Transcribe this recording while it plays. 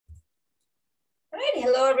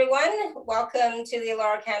Hello, everyone. Welcome to the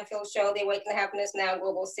Laura Canfield Show, the Awaken to Happiness Now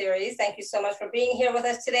Global Series. Thank you so much for being here with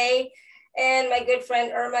us today. And my good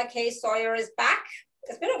friend Irma, Kaye Sawyer is back.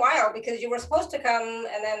 It's been a while because you were supposed to come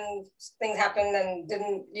and then things happened and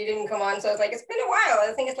you didn't come on. So it's like, it's been a while.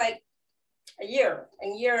 I think it's like a year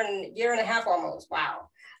and a half almost. Wow.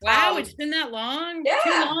 Wow, it's been that long? Yeah. Too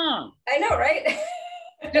long. I know, right?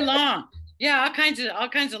 Too long. Yeah, all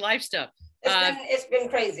kinds of life stuff. It's been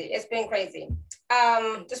crazy. It's been crazy.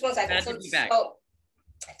 Just one second. Glad to be back. So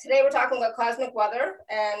today we're talking about cosmic weather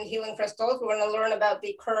and healing crystals. We're going to learn about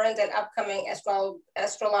the current and upcoming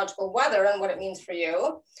astrological weather and what it means for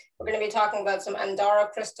you. We're going to be talking about some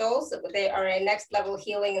Andara crystals. They are a next level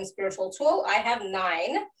healing and spiritual tool. I have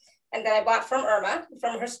 9, and then I bought from Irma,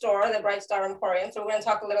 from her store, the Bright Star Emporium. So we're going to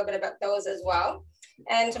talk a little bit about those as well.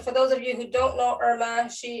 And so for those of you who don't know Irma,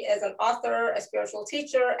 she is an author, a spiritual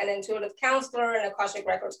teacher, an intuitive counselor, an Akashic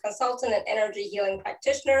Records consultant, an energy healing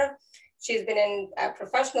practitioner. She's been in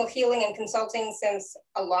professional healing and consulting since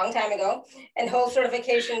a long time ago and holds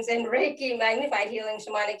certifications in Reiki, magnified healing,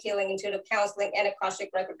 shamanic healing, intuitive counseling, and Akashic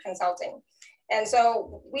Record consulting. And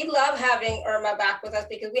so we love having Irma back with us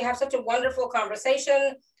because we have such a wonderful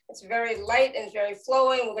conversation. It's very light and it's very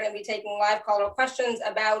flowing. We're going to be taking live caller questions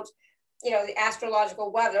about the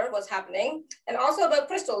astrological weather, what's happening, and also about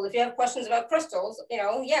crystals. If you have questions about crystals,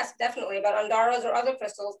 yes, definitely about Andaras or other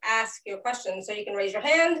crystals, ask your questions. So you can raise your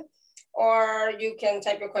hand or you can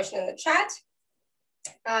type your question in the chat.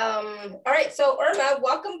 All right, so Irma,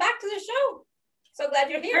 welcome back to the show. So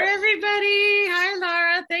glad you're here. Hi, everybody. Hi,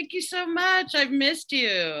 Laura. Thank you so much. I've missed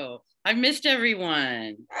you. I've missed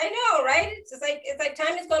everyone. I know, right? It's like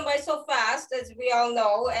time has gone by so fast, as we all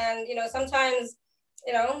know, and sometimes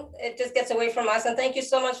it just gets away from us. And thank you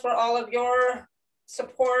so much for all of your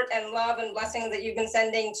support and love and blessings that you've been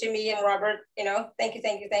sending to me and Robert. Thank you.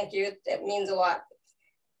 It means a lot.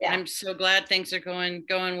 Yeah. I'm so glad things are going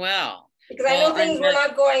well. Because I know things were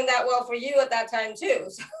not going that well for you at that time too.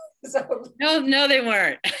 So no, they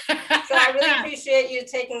weren't. So I really appreciate you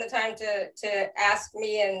taking the time to ask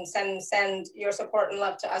me and send your support and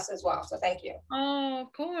love to us as well. So thank you. Oh,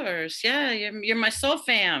 of course. Yeah, you're my soul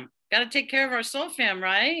fam. Got to take care of our soul fam,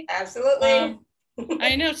 right? Absolutely.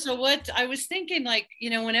 I know. So what I was thinking,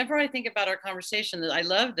 whenever I think about our conversation, that I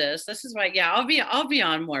love this. This is why, yeah, I'll be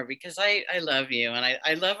on more because I love you and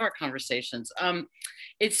I love our conversations.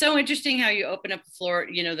 It's so interesting how you open up the floor,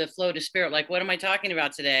 the flow to spirit. Like, what am I talking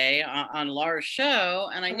about today on Laura's show?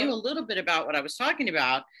 And I knew a little bit about what I was talking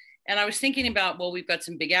about. And I was thinking about, well, we've got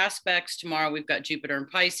some big aspects tomorrow. We've got Jupiter in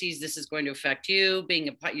Pisces. This is going to affect you,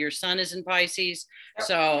 your sun is in Pisces. Yep.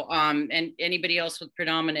 So, and anybody else with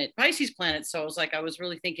predominant Pisces planets. So I was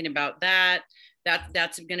really thinking about that.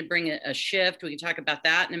 That's going to bring a shift. We can talk about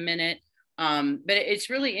that in a minute. But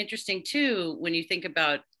it's really interesting too, when you think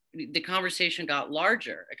about the conversation got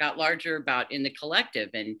larger. It got larger about in the collective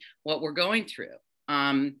and what we're going through.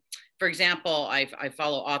 For example, I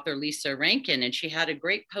follow author Lisa Rankin, and she had a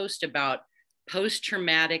great post about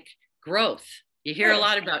post-traumatic growth. You hear a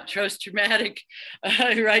lot about post-traumatic,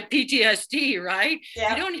 right? PTSD, right?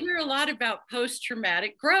 Yeah. You don't hear a lot about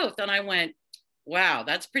post-traumatic growth. And I went, wow,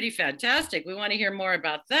 that's pretty fantastic. We want to hear more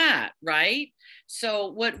about that, right? So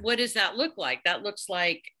what does that look like? That looks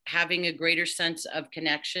like having a greater sense of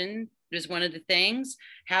connection is one of the things.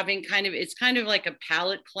 It's kind of like a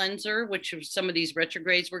palate cleanser, which of some of these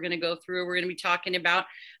retrogrades we're going to go through. We're going to be talking about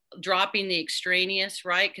dropping the extraneous,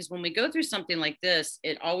 right? Because when we go through something like this,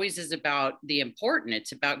 it always is about the important.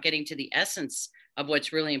 It's about getting to the essence of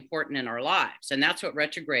what's really important in our lives. And that's what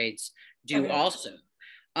retrogrades do also.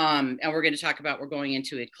 And we're going to talk about, we're going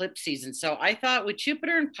into eclipse season. So I thought with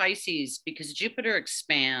Jupiter and Pisces, because Jupiter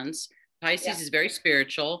expands, Pisces is very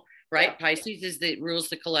spiritual, right? Yeah. Pisces is rules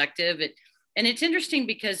the collective. And it's interesting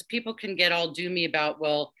because people can get all doomy about,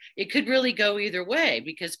 well, it could really go either way,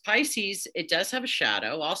 because Pisces, it does have a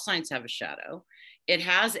shadow. All signs have a shadow. It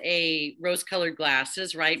has a rose-colored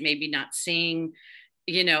glasses, right? Maybe not seeing,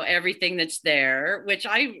 everything that's there, which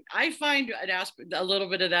I find a little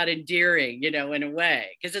bit of that endearing, in a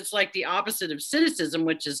way, because it's like the opposite of cynicism,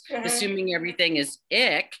 which is assuming everything is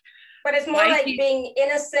ick. But it's more like being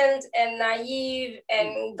innocent and naive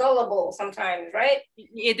and gullible sometimes, right?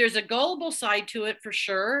 There's a gullible side to it for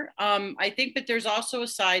sure. I think that there's also a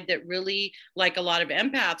side that really, like a lot of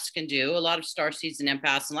empaths can do, a lot of starseeds and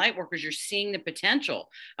empaths and light workers, you're seeing the potential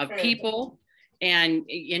of people and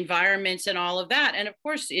environments and all of that. And of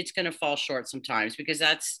course, it's going to fall short sometimes because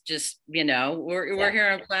that's just, we're here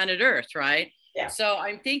on planet Earth, right? Yeah. So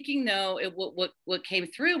I'm thinking though, what came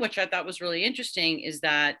through, which I thought was really interesting, is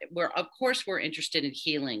that we're interested in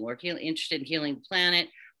healing. We're interested in healing the planet.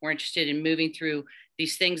 We're interested in moving through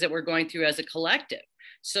these things that we're going through as a collective.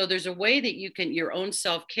 So there's a way that you can, your own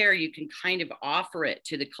self-care, you can kind of offer it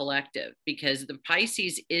to the collective, because the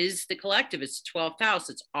Pisces is the collective. It's 12th house.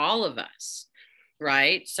 It's all of us,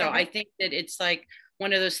 right? So I think that it's like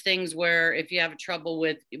one of those things where if you have trouble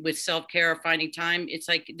with self-care or finding time, it's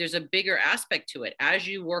like there's a bigger aspect to it. As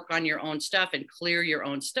you work on your own stuff and clear your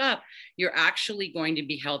own stuff, you're actually going to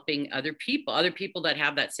be helping other people that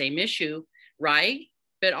have that same issue, right?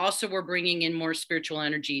 But also we're bringing in more spiritual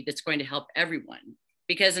energy that's going to help everyone.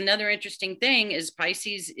 Because another interesting thing is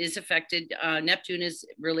Pisces is affected, Neptune is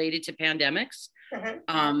related to pandemics.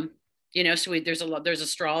 You know, so there's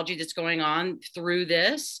astrology that's going on through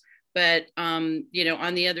this. But, you know,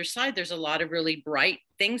 on the other side, there's a lot of really bright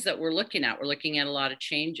things that we're looking at. We're looking at a lot of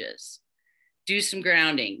changes. Do some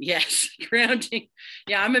grounding. Yes, grounding.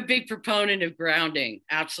 Yeah, I'm a big proponent of grounding.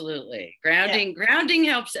 Absolutely. Grounding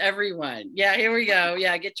helps everyone. Yeah, here we go.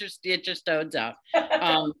 Yeah, get your stones out.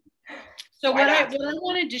 So what I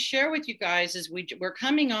wanted to share with you guys is we're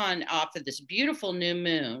coming on off of this beautiful new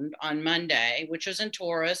moon on Monday, which was in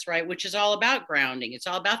Taurus, right? Which is all about grounding. It's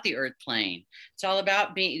all about the earth plane. It's all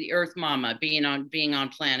about being the earth mama, being on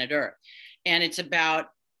planet Earth. And it's about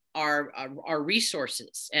our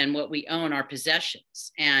resources and what we own, our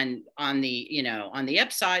possessions. And on the, you know, on the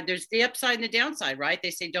upside, there's the upside and the downside, right? They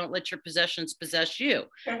say, don't let your possessions possess you.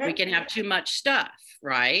 We can have too much stuff,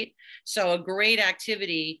 right? So a great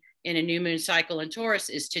activity in a new moon cycle in Taurus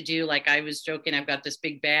is to do, like I was joking, I've got this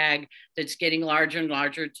big bag that's getting larger and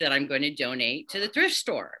larger that I'm going to donate to the thrift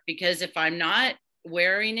store, because if I'm not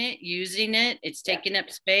wearing it, using it, it's taking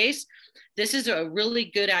up space. This is a really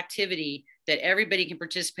good activity that everybody can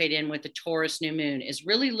participate in with the Taurus new moon, is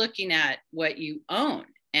really looking at what you own.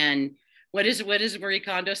 And what does Marie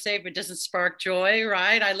Kondo say? If it doesn't spark joy,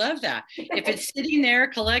 right? I love that. If it's sitting there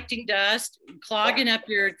collecting dust, clogging up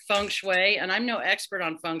your feng shui, and I'm no expert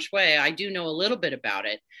on feng shui, I do know a little bit about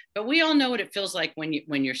it, but we all know what it feels like when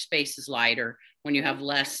your space is lighter, when you have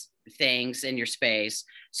less things in your space.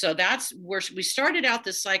 So that's where we started out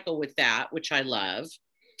this cycle with that, which I love.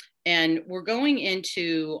 And we're going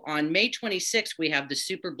into, on May 26th, we have the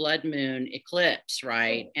super blood moon eclipse,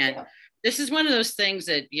 right? And this is one of those things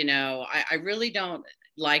that, you know, I really don't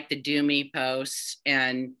like the doomy posts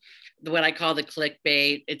and what I call the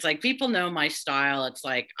clickbait. It's like, people know my style. It's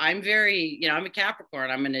like, I'm very, you know, I'm a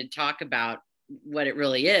Capricorn. I'm going to talk about what it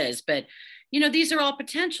really is. But, you know, these are all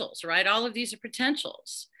potentials, right? All of these are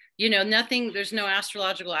potentials. You know, there's no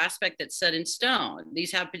astrological aspect that's set in stone.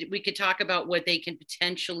 We could talk about what they can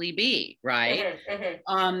potentially be, right?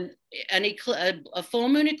 A full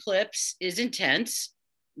moon eclipse is intense,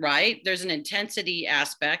 right? There's an intensity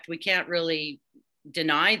aspect. We can't really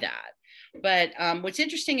deny that. But what's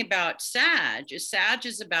interesting about Sag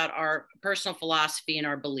is about our personal philosophy and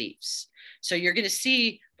our beliefs. So you're going to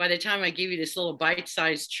see, by the time I give you this little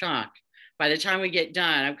bite-sized chunk, by the time we get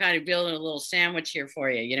done, I'm kind of building a little sandwich here for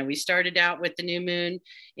you. You know, we started out with the new moon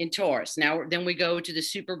in Taurus. Then we go to the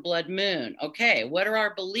super blood moon. Okay, what are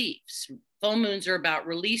our beliefs? Full moons are about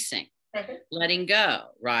releasing, letting go,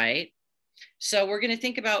 right? So we're going to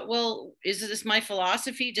think about, well, is this my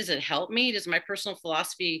philosophy? Does it help me? Does my personal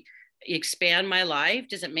philosophy expand my life?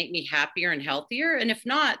 Does it make me happier and healthier? And if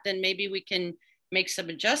not, then maybe we can make some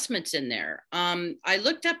adjustments in there. I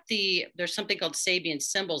looked up there's something called Sabian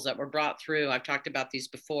symbols that were brought through. I've talked about these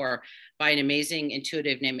before, by an amazing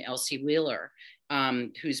intuitive named Elsie Wheeler,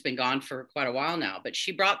 who's been gone for quite a while now, but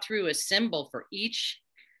she brought through a symbol for each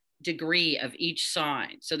degree of each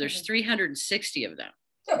sign. So there's 360 of them.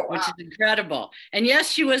 Oh, wow. Which is incredible. And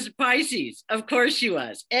yes, she was Pisces. Of course she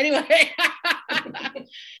was. Anyway,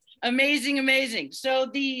 amazing. So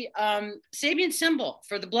the Sabian symbol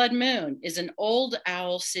for the blood moon is an old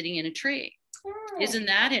owl sitting in a tree. Isn't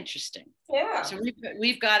that interesting? Yeah. So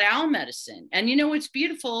we've got owl medicine. And you know what's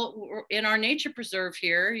beautiful in our nature preserve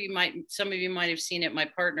here, some of you might have seen it, my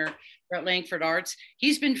partner at Langford Arts,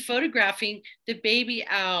 he's been photographing the baby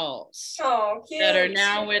owls that are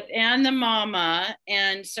now with, and the mama.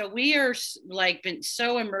 And so we are like been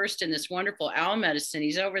so immersed in this wonderful owl medicine.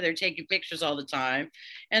 He's over there taking pictures all the time,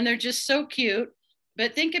 and they're just so cute.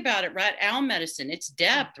 But think about it, right? Owl medicine, it's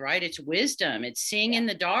depth, right? It's wisdom. It's seeing in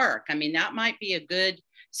the dark. I mean, that might be a good,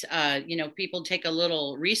 you know, people take a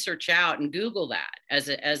little research out and Google that as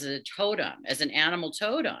a totem, as an animal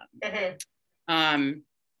totem.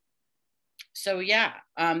 So yeah,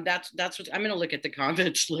 that's what I'm going to look at the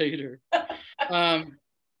comments later.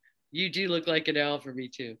 You do look like an owl for me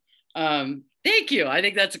too. Thank you. I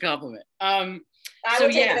think that's a compliment. I will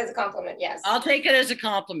take it as a compliment. Yes. I'll take it as a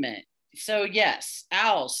compliment. So yes,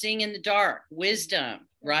 owl, seeing in the dark, wisdom,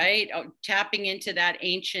 right? Tapping into that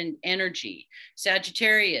ancient energy.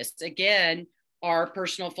 Sagittarius, again, our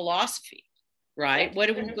personal philosophy, right? What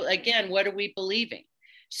do we, again, what are we believing?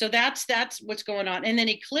 So that's what's going on. And then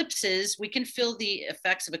eclipses, we can feel the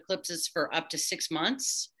effects of eclipses for up to 6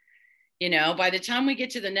 months. You know, by the time we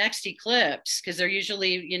get to the next eclipse, because they're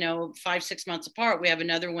usually, you know, 5-6 months apart, we have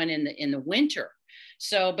another one in the winter.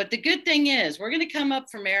 So, but the good thing is we're going to come up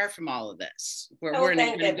from air from all of this. We're going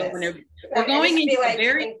to go we're going into like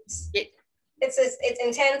very it's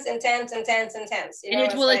intense. You know,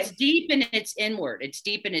 and it's deep and it's inward. It's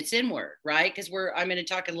deep and it's inward, right? Because I'm going to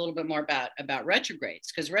talk a little bit more about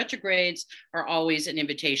retrogrades, because retrogrades are always an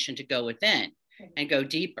invitation to go within and go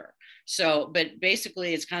deeper. So, but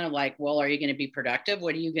basically it's kind of like, well, are you going to be productive?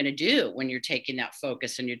 What are you going to do when you're taking that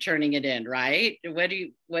focus and you're turning it in, right? What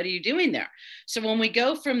are you doing there? So when we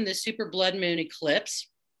go from the super blood moon eclipse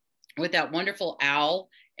with that wonderful owl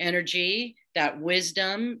energy, that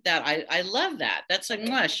wisdom, that I love that. That's like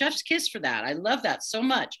a chef's kiss for that. I love that so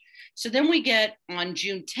much. So then we get on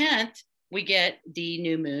June 10th, we get the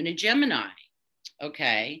new moon in Gemini.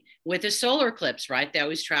 Okay, with a solar eclipse, right? They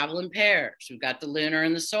always travel in pairs. We've got the lunar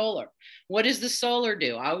and the solar. What does the solar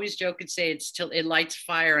do? I always joke and say it lights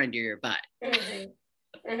fire under your butt.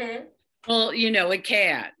 Well, you know, it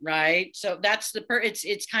can, right? So that's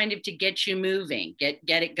it's kind of to get you moving, get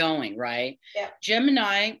it going, right? Yeah.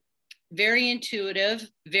 Gemini, very intuitive,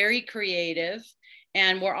 very creative.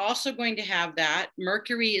 And we're also going to have that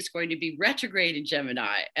Mercury is going to be retrograde in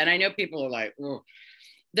Gemini. And I know people are like, oh,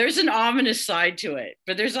 there's an ominous side to it,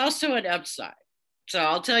 but there's also an upside. So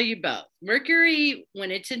I'll tell you both. Mercury, when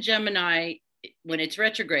it's in Gemini, when it's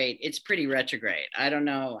retrograde, it's pretty retrograde. I don't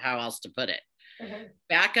know how else to put it.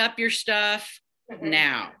 Back up your stuff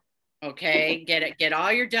now. Okay. Get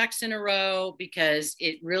all your ducks in a row, because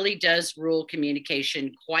it really does rule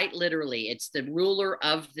communication quite literally. It's the ruler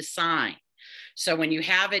of the sign. So when you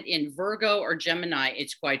have it in Virgo or Gemini,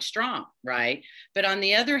 it's quite strong, right? But on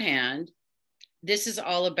the other hand, this is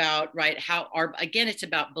all about, right, again, it's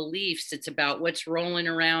about beliefs. It's about what's rolling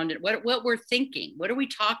around and what we're thinking. What are we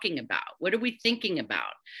talking about? What are we thinking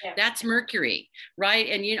about? Yeah. That's Mercury, right?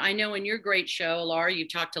 And I know in your great show, Laura, you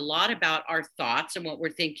talked a lot about our thoughts and what we're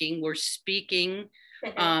thinking. We're speaking,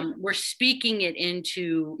 it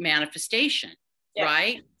into manifestation. Yeah.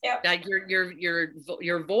 Right? Yeah. That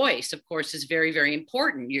your voice, of course, is very, very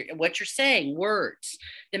important. What you're saying, words,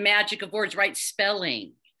 the magic of words, right?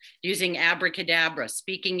 Spelling, using abracadabra,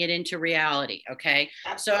 speaking it into reality. Okay.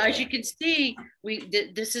 Absolutely. So as you can see,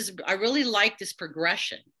 I really like this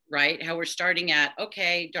progression, right? How we're starting at,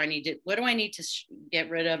 okay, what do I need to get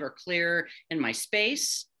rid of or clear in my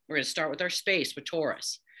space? We're going to start with our space with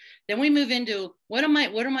Taurus. Then we move into what are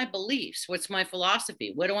my beliefs? What's my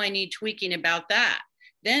philosophy? What do I need tweaking about that?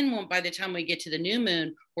 Then by the time we get to the new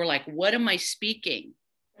moon, we're like, what am I speaking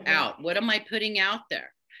out? What am I putting out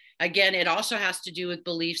there? Again, it also has to do with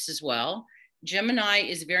beliefs as well. Gemini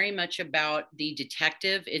is very much about the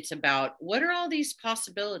detective. It's about what are all these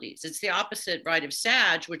possibilities? It's the opposite, right, of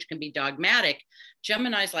Sag, which can be dogmatic.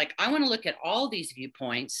 Gemini's like, I want to look at all these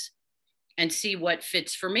viewpoints and see what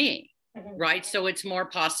fits for me, right? So it's more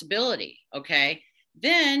possibility, okay?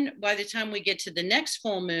 Then by the time we get to the next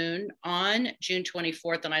full moon on June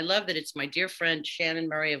 24th, and I love that it's my dear friend Shannon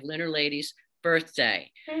Murray of Lunar Ladies' birthday.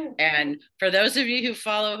 And for those of you who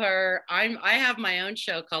follow her, I have my own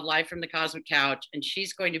show called Live from the Cosmic Couch, and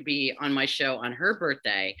she's going to be on my show on her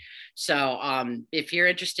birthday. So if you're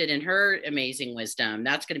interested in her amazing wisdom,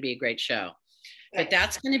 that's going to be a great show. Nice. But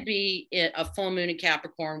that's going to be a full moon in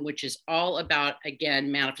Capricorn, which is all about,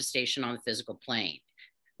 again, manifestation on the physical plane,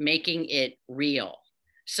 making it real.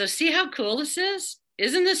 So see how cool this is?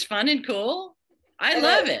 Isn't this fun and cool? I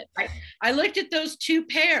love it. I looked at those two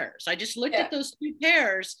pairs. I just looked at those two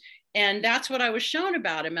pairs, and that's what I was shown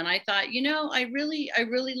about him. And I thought, I really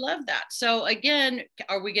love that. So again,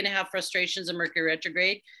 are we going to have frustrations in Mercury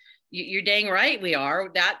retrograde? You're dang right we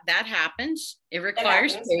are. That happens. It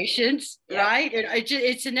requires patience, right?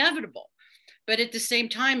 It's inevitable. But at the same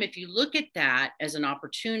time, if you look at that as an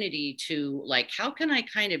opportunity to, like, how can I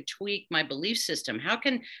kind of tweak my belief system? How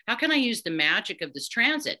can I use the magic of this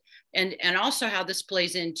transit? And also how this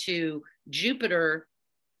plays into Jupiter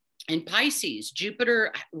in Pisces.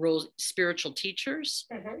 Jupiter rules spiritual teachers.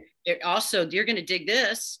 It also, you're going to dig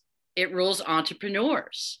this, it rules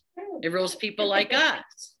entrepreneurs. It rules people like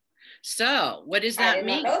us. So what does that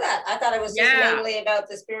mean? I did not know that. I thought it was just mainly about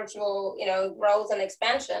the spiritual, growth and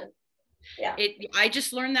expansion. Yeah. I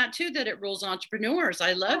just learned that too, that it rules entrepreneurs.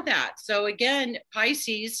 I love that. So again,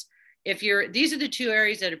 Pisces, these are the two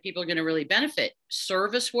areas that people are going to really benefit.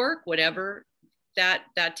 Service work, whatever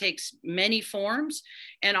that takes many forms,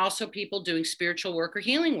 and also people doing spiritual work or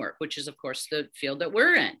healing work, which is of course the field that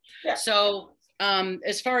we're in. Yeah. So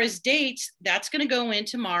as far as dates, that's going to go in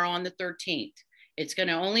tomorrow on the 13th. It's going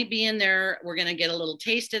to only be in there. We're going to get a little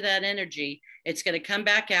taste of that energy. It's going to come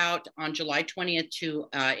back out on July 20th to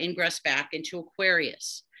ingress back into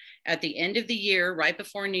Aquarius. At the end of the year, right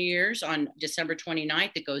before New Year's, on December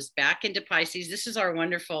 29th, it goes back into Pisces. This is our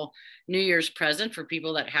wonderful New Year's present for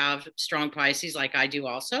people that have strong Pisces, like I do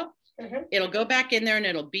also. Mm-hmm. It'll go back in there, and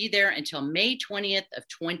it'll be there until May 20th of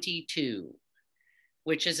 22,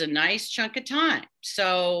 which is a nice chunk of time.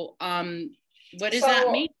 So what does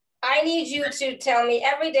that mean? I need you to tell me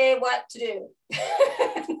every day what to do.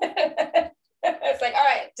 It's like, all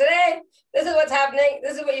right, today, this is what's happening.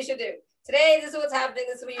 This is what you should do. Today, this is what's happening.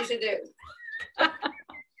 This is what you should do.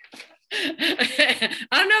 I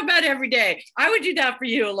don't know about every day. I would do that for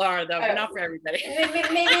you, Laura, though, but not for everybody.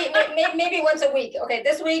 maybe once a week. Okay,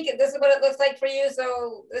 this week, this is what it looks like for you.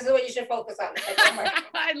 So this is what you should focus on.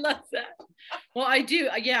 I love that. Well, I do.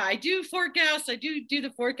 Yeah, I do forecasts. I do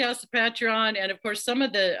the forecast of Patreon. And of course, some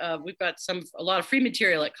of the, we've got a lot of free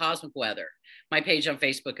material at Cosmic Weather, my page on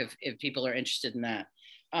Facebook, if people are interested in that.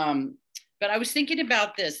 But I was thinking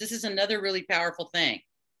about this. This is another really powerful thing.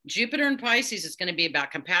 Jupiter in Pisces is going to be about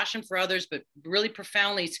compassion for others, but really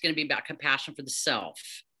profoundly, it's going to be about compassion for the self,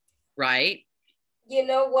 right? You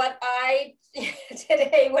know what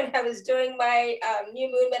today when I was doing my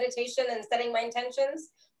new moon meditation and setting my intentions,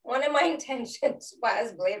 one of my intentions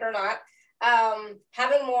was, believe it or not,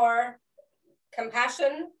 having more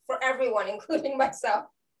compassion for everyone, including myself.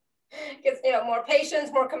 Because, more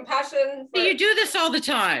patience, more compassion. You do this all the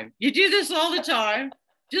time. You do this all the time.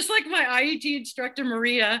 Just like my IET instructor,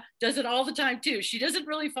 Maria, does it all the time too. She doesn't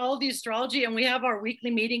really follow the astrology, and we have our weekly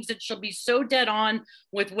meetings that she'll be so dead on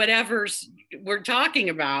with whatever's we're talking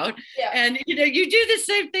about. Yeah. And, you do the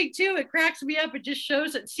same thing too. It cracks me up. It just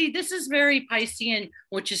shows it. See, this is very Piscean,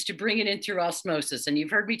 which is to bring it in through osmosis. And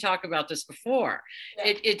you've heard me talk about this before.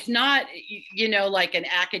 Yeah. It's not, like an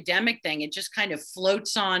academic thing. It just kind of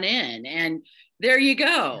floats on in. And there you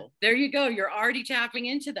go. There you go. You're already tapping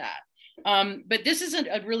into that. But this is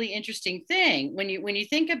a really interesting thing when you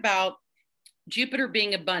think about Jupiter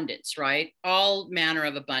being abundance, right? All manner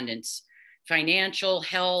of abundance, financial,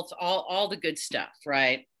 health, all the good stuff,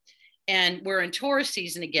 right? And we're in Taurus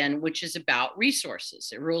season again, which is about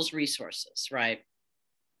resources. It rules resources, right?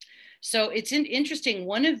 So it's interesting.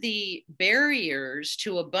 One of the barriers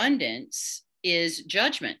to abundance is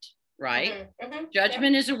judgment. Right? Mm-hmm, mm-hmm,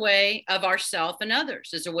 judgment is a way of ourself and others,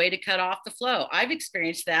 is a way to cut off the flow. I've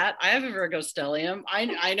experienced that. I have a Virgo stellium.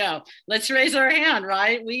 I know. Let's raise our hand,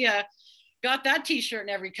 right? We got that t-shirt in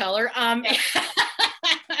every color. And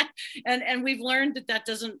we've learned that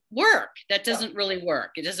doesn't work. That doesn't really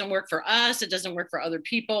work. It doesn't work for us. It doesn't work for other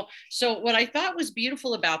people. So what I thought was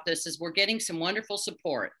beautiful about this is we're getting some wonderful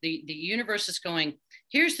support. The universe is going,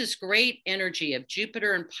 here's this great energy of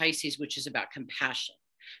Jupiter and Pisces, which is about compassion.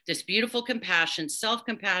 This beautiful compassion,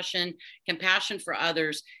 self-compassion, compassion for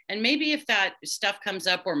others. And maybe if that stuff comes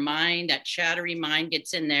up or that chattery mind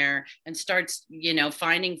gets in there and starts,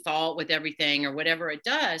 finding fault with everything or whatever it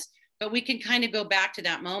does, but we can kind of go back to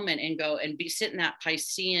that moment and go and sit in that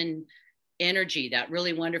Piscean energy, that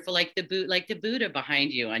really wonderful, like the Buddha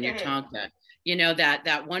behind you on your tanka,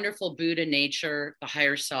 that wonderful Buddha nature, the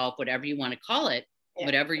higher self, whatever you want to call it,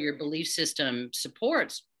 whatever your belief system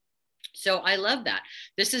supports. So I love that.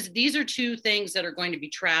 These are two things that are going to be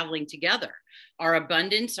traveling together. Our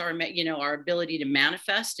abundance, our ability to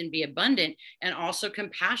manifest and be abundant, and also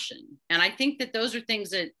compassion. And I think that those are things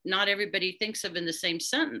that not everybody thinks of in the same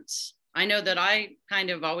sentence. I know that I kind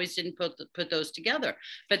of always didn't put those together,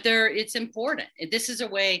 but it's important. This is a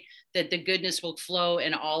way that the goodness will flow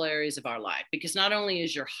in all areas of our life, because not only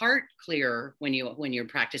is your heart clearer when you're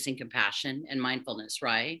practicing compassion and mindfulness,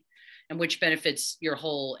 right? And which benefits your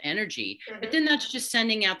whole energy. Mm-hmm. But then that's just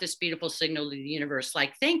sending out this beautiful signal to the universe,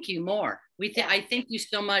 like, thank you more. I thank you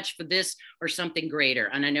so much for this or something greater.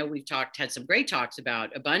 And I know we've had some great talks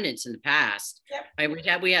about abundance in the past.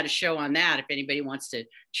 Yep. We had a show on that. If anybody wants to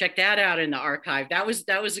check that out in the archive, that was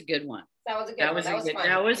a good one. That was a good one.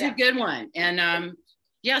 That was a good one. And I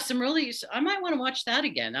might want to watch that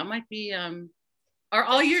again. That might be, are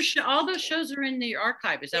all those shows are in the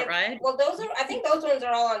archive? Is that right? Well, I think those ones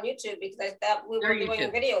are all on YouTube, because we were doing a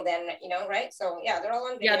video then, right? So yeah, they're all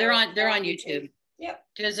on video. Yeah, they're on YouTube. Yep.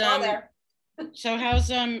 All there. So how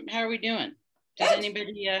are we doing? Does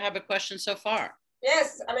anybody have a question so far?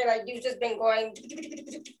 Yes, I mean, you've just been going.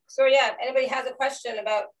 So yeah, if anybody has a question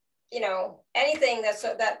about anything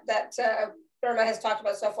that Irma has talked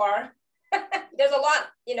about so far. There's a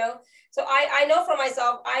lot, So I know for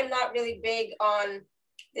myself, I'm not really big on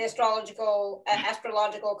the astrological,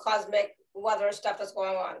 cosmic weather stuff that's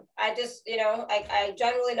going on. I just, I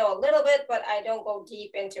generally know a little bit, but I don't go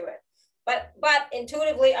deep into it. But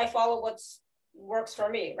intuitively, I follow what works for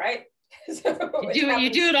me, right? So you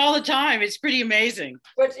do it all the time. It's pretty amazing.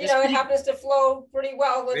 Which, it happens to flow pretty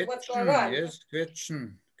well with what's going on. Yes,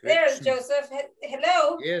 question. There's Joseph.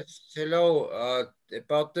 Hello. Yes, hello.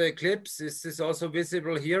 About the eclipse, is this also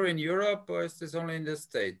visible here in Europe, or is this only in the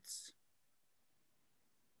States?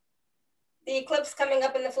 The eclipse coming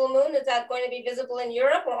up in the full moon, is that going to be visible in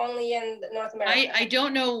Europe or only in North America? I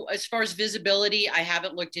don't know as far as visibility. I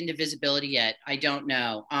haven't looked into visibility yet. I don't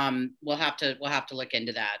know. We'll have to look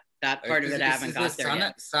into that. That part of it I haven't got there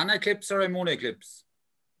yet. Sun eclipse or a moon eclipse?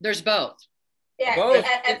 There's both. Yeah, both.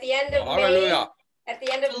 At the end of May. At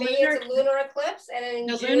the end of May, it's a lunar eclipse, and in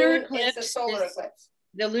June, it's a solar eclipse.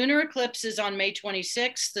 The lunar eclipse is on May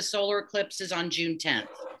 26th. The solar eclipse is on June 10th.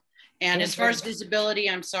 And as far as visibility,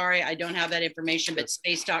 I'm sorry, I don't have that information, but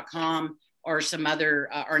space.com or some other,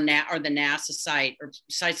 or the NASA site or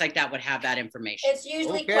sites like that would have that information. It's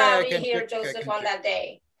usually cloudy here, Joseph, on that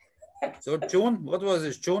day. So June, what was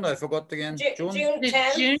it? June, I forgot again. June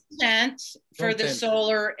 10th. June 10th for the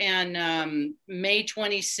solar and May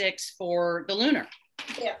 26th for the lunar.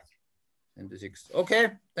 Yeah. 26. Okay,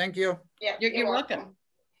 thank you. Yeah, you're welcome.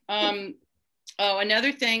 Oh,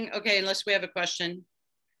 another thing. Okay, unless we have a question.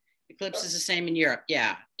 Eclipse is the same in Europe.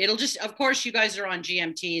 Yeah, it'll just, of course, you guys are on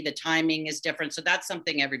GMT. The timing is different, so that's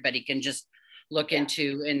something everybody can just look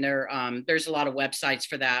into. In their there's a lot of websites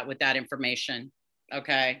for that with that information.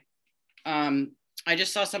 Okay. I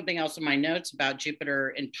just saw something else in my notes about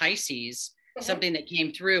Jupiter in Pisces, something that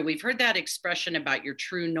came through. We've heard that expression about your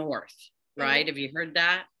true north, right? Have you heard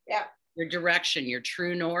that? Yeah. Your direction, your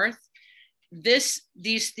true north. These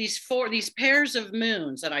pairs of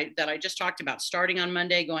moons that I just talked about, starting on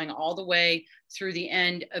Monday, going all the way through the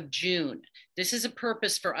end of June. This is a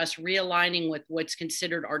purpose for us realigning with what's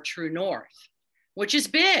considered our true north, which is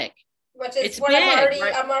big. Which is what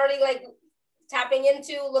I'm already like tapping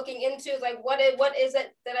into, looking into, like what is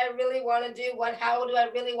it that I really want to do? How do I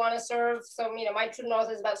really want to serve? So, my true north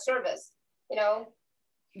is about service,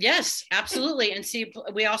 Yes, absolutely. And see,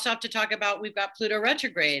 we also have to talk about, we've got Pluto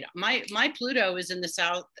retrograde. My Pluto is in the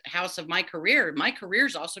south house of my career. My career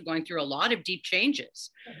is also going through a lot of deep changes.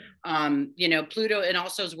 Pluto, and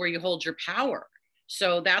also is where you hold your power.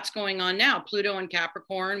 So that's going on now. Pluto in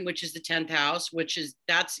Capricorn, which is the 10th house,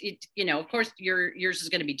 that's it. Of course, yours is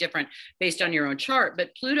going to be different based on your own chart,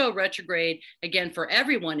 but Pluto retrograde, again, for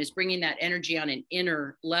everyone, is bringing that energy on an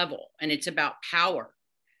inner level. And it's about power.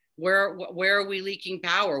 Where are we leaking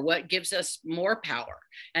power? What gives us more power?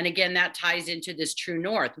 And again, that ties into this true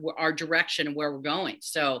north, our direction and where we're going.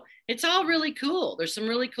 So it's all really cool. There's some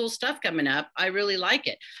really cool stuff coming up. I really like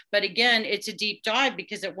it. But again, it's a deep dive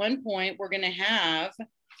because at one point we're going to have,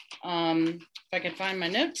 if I can find my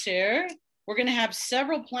notes here, we're going to have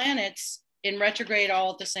several planets in retrograde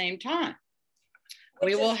all at the same time.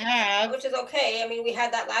 Which is okay. I mean, we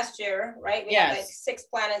had that last year, right? We had like 6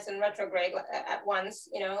 planets in retrograde at once,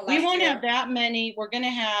 we won't have that many. We're going to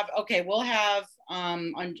have, we'll have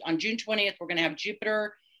on June 20th, we're going to have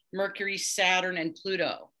Jupiter, Mercury, Saturn, and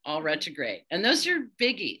Pluto all retrograde. And those are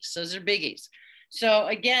biggies. So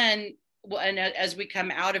again, and as we come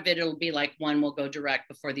out of it, it'll be like one will go direct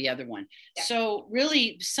before the other one. Yeah. So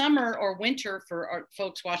really summer or winter for our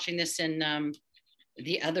folks watching this in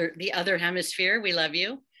the other hemisphere, we love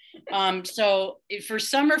you. So for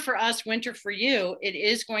summer for us, winter for you, it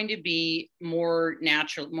is going to be more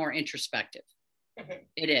natural, more introspective.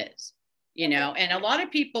 It is, and a lot of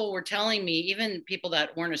people were telling me, even people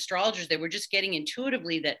that weren't astrologers, they were just getting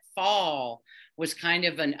intuitively that fall was kind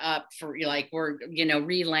of an up for, like, we're,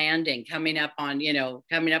 re-landing, coming up from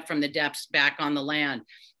the depths back on the land.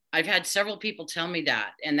 I've had several people tell me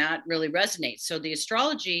that, and that really resonates. So the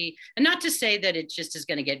astrology, and not to say that it just is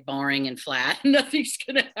going to get boring and flat, nothing's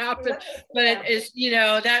going to happen, but it's,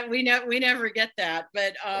 that we never get that.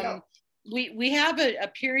 But we have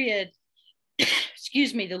a period,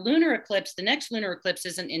 excuse me, the lunar eclipse, the next lunar eclipse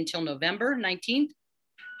isn't until November 19th.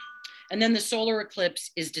 And then the solar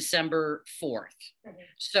eclipse is December 4th.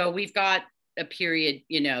 So we've got a period,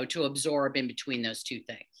 to absorb in between those two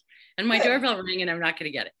things. And my doorbell ringing, I'm not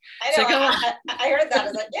going to get it. I know. So I heard that. I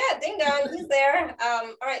was like, yeah, ding dong, he's there.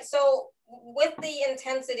 All right. So with the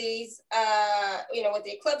intensities, with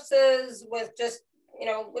the eclipses, with just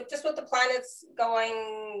the planets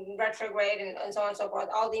going retrograde and so on and so forth,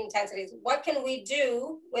 all the intensities, what can we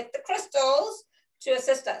do with the crystals to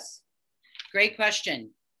assist us? Great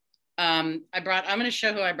question. I'm going to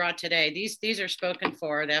show who I brought today. These are spoken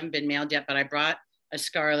for. They haven't been mailed yet, but I brought a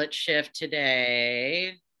scarlet shift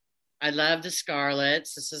today. I love the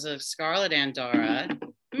scarlets. This is a scarlet Andorra.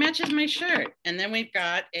 It matches my shirt. And then we've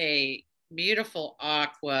got a beautiful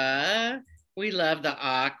aqua. We love the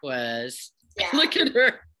aquas. Yeah. Look at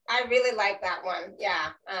her. I really like that one. Yeah.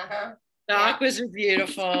 Uh-huh. The aquas are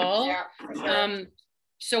beautiful. Yeah, for sure.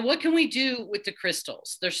 So what can we do with the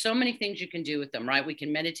crystals? There's so many things you can do with them, right? We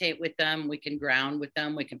can meditate with them. We can ground with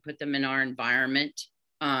them. We can put them in our environment.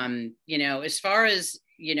 You know, as far as,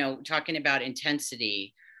 you know, talking about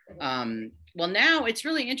intensity, well, now it's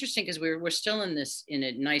really interesting because we're still in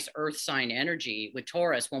a nice earth sign energy with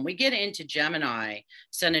Taurus. When we get into Gemini,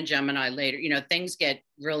 Sun and Gemini later, you know, things get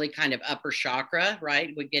really kind of upper chakra,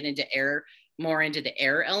 right? We get into air, more into the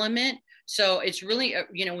air element. So it's really,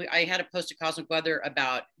 you know, I had a post at Cosmic Weather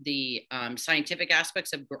about the scientific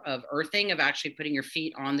aspects of earthing, of actually putting your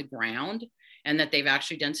feet on the ground, and that they've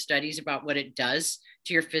actually done studies about what it does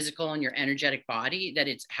to your physical and your energetic body, that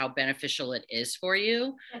it's how beneficial it is for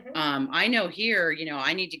you. I know here, you know,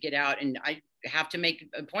 I need to get out, and I have to make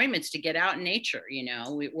appointments to get out in nature. You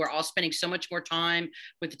know, we're all spending so much more time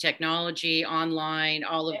with the technology, online,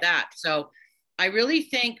 all of that. So I really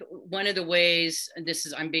think one of the ways,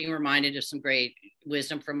 I'm being reminded of some great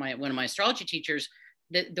wisdom from one of my astrology teachers,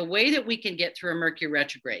 that the way that we can get through a Mercury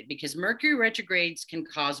retrograde, because Mercury retrogrades can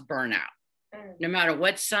cause burnout, no matter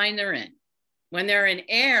what sign they're in. When they're in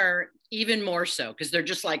air, even more so, because they're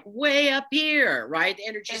just like way up here, right? The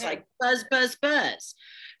energy's like buzz, buzz, buzz.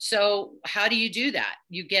 So how do you do that?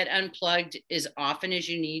 You get unplugged as often as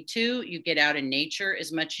you need to. You get out in nature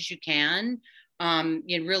as much as you can.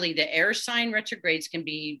 You know, really, the air sign retrogrades can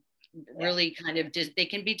be really kind of, they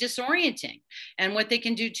can be disorienting. And what they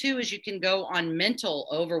can do too is you can go on mental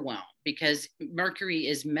overwhelm, because Mercury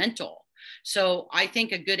is mental. So I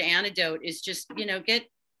think a good antidote is just, you know,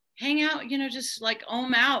 hang out, you know, just like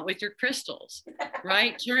out with your crystals,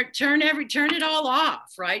 right? Turn it all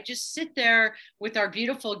off, right? Just sit there with our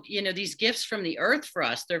beautiful, you know, these gifts from the earth for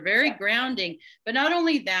us. They're very grounding, but not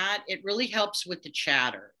only that, it really helps with the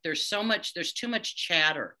chatter. There's too much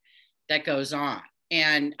chatter that goes on.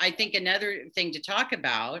 And I think another thing to talk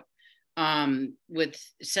about with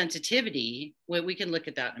sensitivity, we can look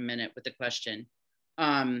at that in a minute with the question.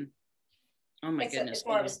 Oh my goodness. It's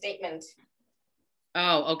more of a statement.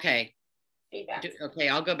 Oh, okay. Feedback. Okay,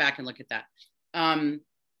 I'll go back and look at that.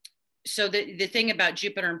 So the thing about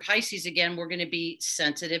Jupiter and Pisces, again, we're going to be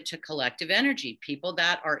sensitive to collective energy. People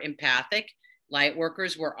that are empathic, light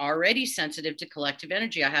workers, were already sensitive to collective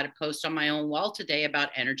energy. I had a post on my own wall today about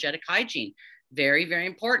energetic hygiene. Very, very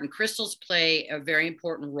important. Crystals play a very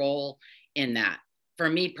important role in that. For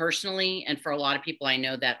me personally, and for a lot of people I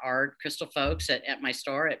know that are crystal folks at my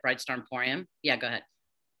store at Bright Star Emporium. Yeah, go ahead.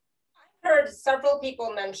 I've heard several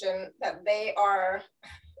people mention that they are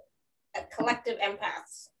collective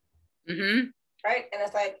empaths. Right? And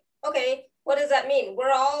it's like, okay, what does that mean?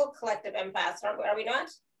 We're all collective empaths, are we not?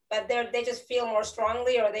 But they just feel more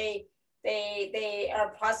strongly, or they are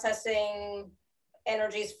processing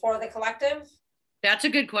energies for the collective. That's a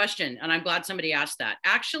good question, and I'm glad somebody asked that.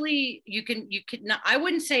 Actually, you can not, I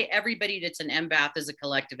wouldn't say everybody that's an empath is a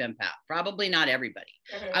collective empath. Probably not everybody.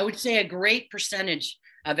 I would say a great percentage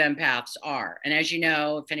of empaths are. And as you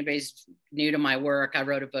know, if anybody's new to my work, I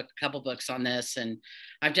wrote a couple books on this, and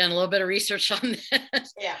I've done a little bit of research on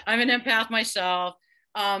this. Yeah. I'm an empath myself.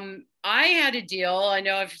 I had a deal, I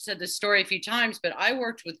know I've said this story a few times, but I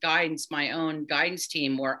worked with guidance, my own guidance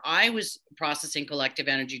team, where I was processing collective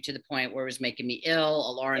energy to the point where it was making me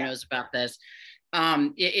ill. Alara knows about this.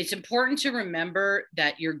 It's important to remember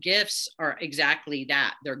that your gifts are exactly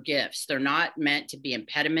that. They're gifts. They're not meant to be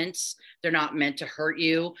impediments. They're not meant to hurt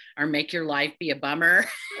you or make your life be a bummer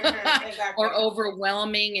or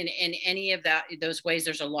overwhelming in any of those ways.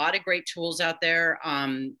 There's a lot of great tools out there.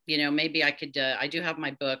 You know, maybe I could, I do have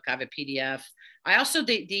my book. I have a PDF. I also,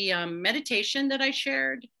 the meditation that I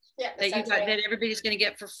shared, that everybody's going to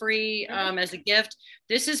get for free as a gift.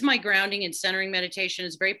 This is my grounding and centering meditation.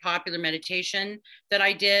 It's a very popular meditation that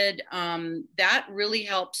I did. That really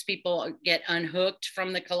helps people get unhooked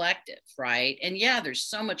from the collective, right? And yeah, there's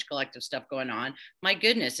so much collective stuff going on. My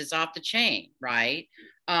goodness, it's off the chain, right?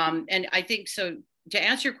 And I think so. To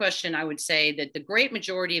answer your question, I would say that the great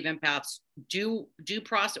majority of empaths do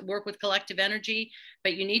work with collective energy,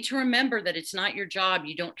 but you need to remember that it's not your job.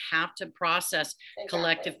 You don't have to process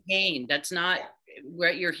collective pain. That's not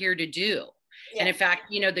what you're here to do. And in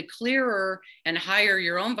fact, you know, the clearer and higher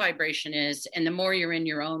your own vibration is, and the more you're in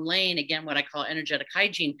your own lane, again, what I call energetic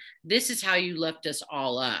hygiene, this is how you lift us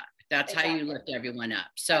all up. That's exactly. how you lift everyone up.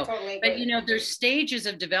 So, totally but you know, there's stages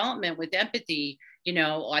of development with empathy. You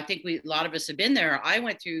know, I think a lot of us have been there. I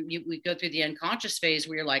went through, we go through the unconscious phase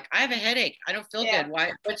where you're like, I have a headache. I don't feel good.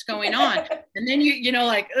 What's going on? And then you know,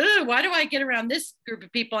 like, why do I get around this group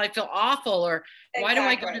of people? I feel awful. Or why do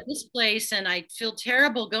I go to this place and I feel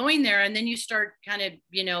terrible going there? And then you start kind of,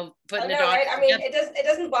 you know, putting the dots right? I mean, it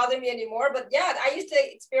doesn't bother me anymore, but yeah, I used to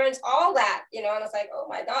experience all that, you know, and it's like, oh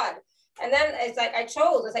my God. And then it's like, it's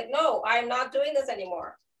like, no, I'm not doing this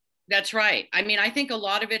anymore. That's right. I mean, I think a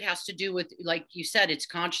lot of it has to do with, like you said, it's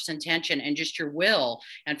conscious intention and just your will.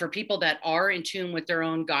 And for people that are in tune with their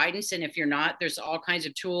own guidance, and if you're not, there's all kinds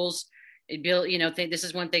of tools. You know, this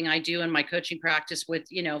is one thing I do in my coaching practice with,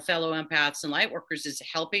 you know, fellow empaths and light workers, is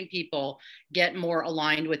helping people get more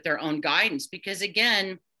aligned with their own guidance. Because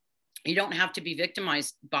again, you don't have to be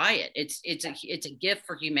victimized by it. It's a gift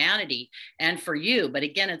for humanity and for you. But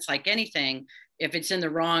again, it's like anything. If it's in the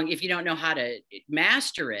wrong, if you don't know how to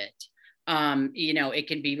master it, you know, it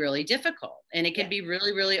can be really difficult and it can be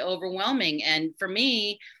really, really overwhelming. And for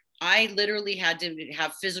me, I literally had to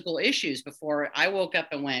have physical issues before I woke up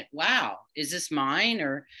and went, wow, is this mine?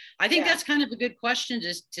 Or I think that's kind of a good question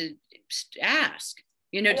to ask,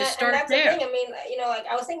 you know, to start that's there. The thing. I mean, you know, like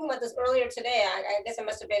I was thinking about this earlier today. I guess it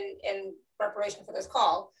must have been in preparation for this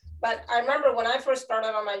call. But I remember when I first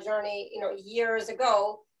started on my journey, you know, years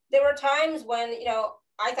ago, there were times when, you know,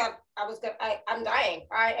 I thought I'm dying.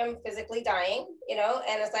 I am physically dying, you know,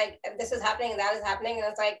 and it's like, this is happening and that is happening. And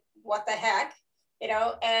it's like, what the heck, you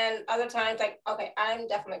know? And other times like, okay, I'm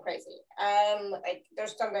definitely crazy. I'm like,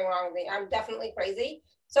 there's something wrong with me. I'm definitely crazy.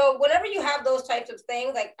 So whenever you have those types of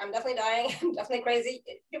things, like I'm definitely dying, I'm definitely crazy,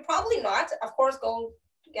 you're probably not. Of course, go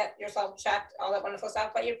get yourself checked, all that wonderful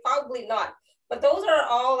stuff, but you're probably not. But those are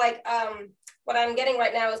all like, what I'm getting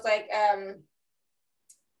right now is like,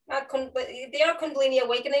 they are Kundalini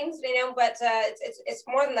awakenings, you know, but it's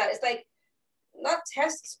more than that. It's like not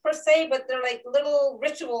tests per se, but they're like little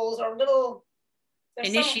rituals or little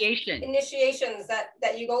initiations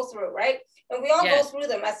that you go through, right? And we all go through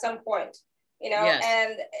them at some point, you know,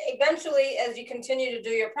 and eventually as you continue to do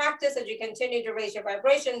your practice, as you continue to raise your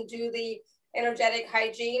vibration, do the energetic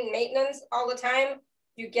hygiene maintenance all the time,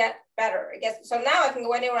 you get better. So now I can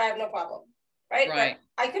go anywhere, I have no problem. Right. But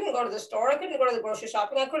I couldn't go to the store. I couldn't go to the grocery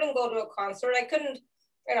shopping. I couldn't go to a concert. I couldn't,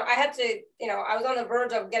 you know, I had to, you know, I was on the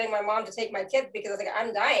verge of getting my mom to take my kids because I was like,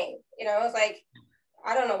 I'm dying, you know, it's like,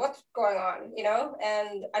 I don't know what's going on, you know,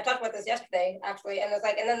 and I talked about this yesterday actually. And it's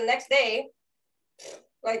like, and then the next day,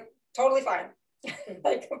 like totally fine,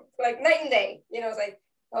 like night and day, you know, it's like,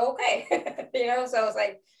 okay, you know, so it's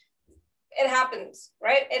like, it happens,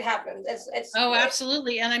 right? It happens. It's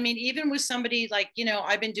absolutely. And I mean, even with somebody like, you know,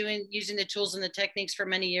 I've been using the tools and the techniques for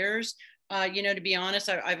many years. You know, to be honest,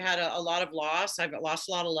 I've had a lot of loss. I've lost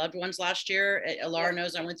a lot of loved ones last year. Laura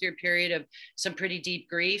knows I went through a period of some pretty deep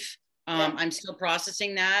grief. I'm still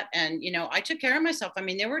processing that. And, you know, I took care of myself. I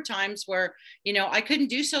mean, there were times where, you know, I couldn't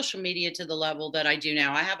do social media to the level that I do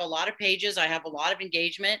now. I have a lot of pages. I have a lot of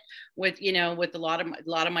engagement with, you know, with a lot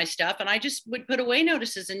of my stuff. And I just would put away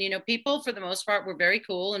notices. And, you know, people for the most part were very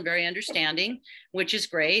cool and very understanding, which is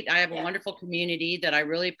great. I have a wonderful community that I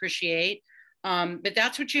really appreciate. But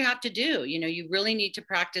that's what you have to do. You know, you really need to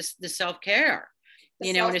practice the self-care,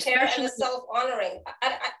 you know, and especially the self-honoring.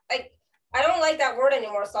 I don't like that word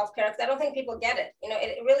anymore, self-care, because I don't think people get it. You know,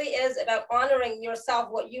 it really is about honoring yourself,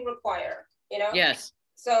 what you require, you know? Yes.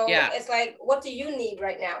 So it's like, what do you need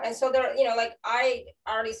right now? And so there, you know, like I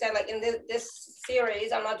already said, like in this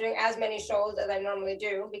series, I'm not doing as many shows as I normally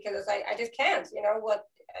do because it's like, I just can't, you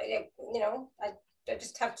know, I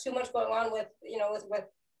just have too much going on with, you know, with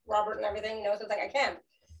Robert and everything, you know, so it's like, I can't.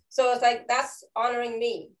 So it's like, that's honoring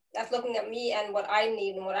me. That's looking at me and what I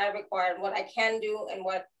need and what I require and what I can do and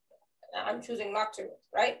what I'm choosing not to,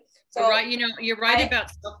 right? So you know, you're right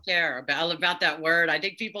about self-care, about that word. I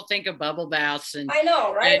think people think of bubble baths and I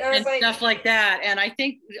know, right? And stuff like that. And I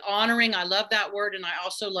think honoring, I love that word. And I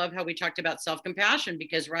also love how we talked about self-compassion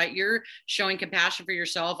because, right, you're showing compassion for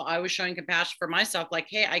yourself. I was showing compassion for myself. Like,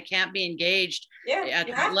 hey, I can't be engaged at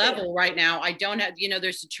that level right now. I don't have, you know,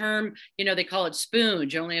 there's a term, you know, they call it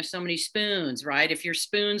spoons. You only have so many spoons, right? If your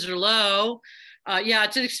spoons are low,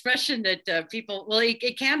 it's an expression that people, well,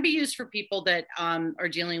 it can be used for people that are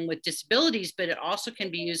dealing with disabilities, but it also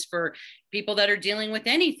can be used for people that are dealing with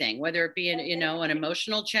anything, whether it be an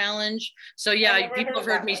emotional challenge. So people have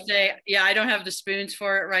heard me say, I don't have the spoons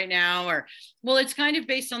for it right now. Or, well, it's kind of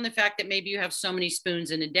based on the fact that maybe you have so many spoons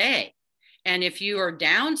in a day. And if you are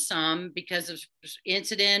down some because of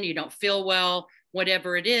incident, you don't feel well,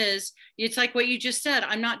 whatever it is. It's like what you just said.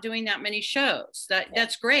 I'm not doing that many shows.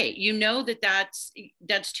 That's great. You know,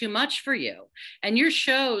 that's too much for you. And your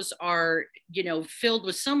shows are, you know, filled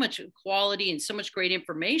with so much quality and so much great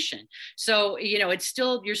information. So, you know,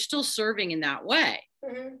 you're still serving in that way.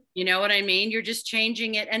 Mm-hmm. You know what I mean? You're just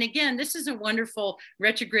changing it. And again, this is a wonderful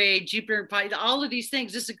retrograde, Jupiter, all of these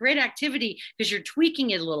things. This is a great activity because you're tweaking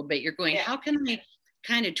it a little bit. You're going, how can I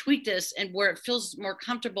kind of tweak this and where it feels more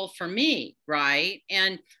comfortable for me, right?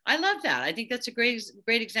 And I love that. I think that's a great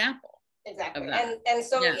example. Exactly. And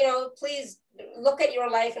so, you know, please look at your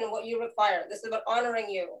life and what you require. This is about honoring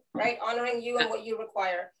you, right? Honoring you and what you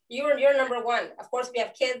require. You're number one. Of course, we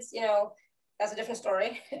have kids, you know, that's a different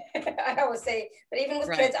story. I always say, but even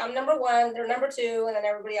with kids, I'm number one, they're number two, and then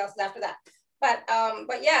everybody else is after that. But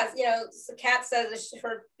yes, you know, Kat says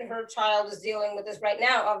her child is dealing with this right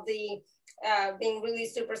now of the being really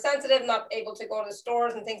super sensitive, not able to go to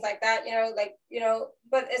stores and things like that, you know, like, you know,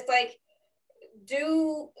 but it's like,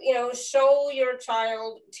 show your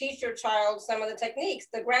child, teach your child some of the techniques,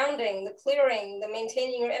 the grounding, the clearing, the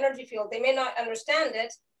maintaining your energy field. They may not understand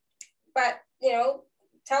it, but, you know,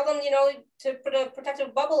 tell them, you know, to put a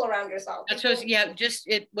protective bubble around yourself. That's what, just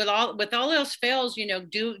it with all else fails, you know,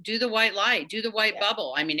 do the white light, do the white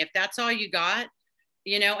bubble. I mean, if that's all you got,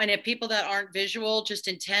 you know, and if people that aren't visual, just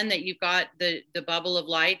intend that you've got the bubble of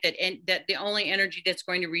light, that the only energy that's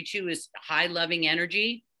going to reach you is high loving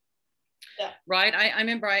energy. Yeah. Right. I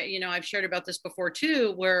remember, you know, I've shared about this before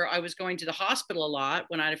too, where I was going to the hospital a lot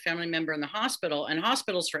when I had a family member in the hospital, and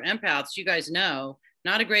hospitals for empaths, you guys know,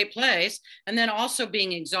 not a great place. And then also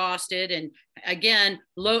being exhausted. And again,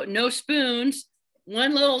 no spoons,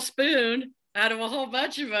 one little spoon out of a whole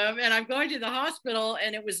bunch of them. And I'm going to the hospital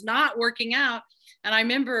and it was not working out. And I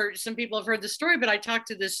remember some people have heard the story, but I talked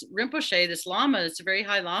to this Rinpoche, this Lama, it's a very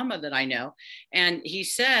high Lama that I know. And he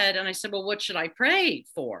said, and I said, well, what should I pray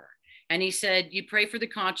for? And he said, you pray for the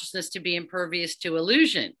consciousness to be impervious to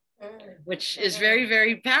illusion, which is very,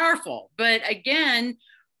 very powerful. But again,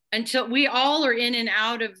 until we all are in and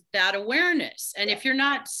out of that awareness. And if you're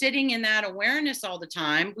not sitting in that awareness all the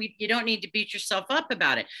time, you don't need to beat yourself up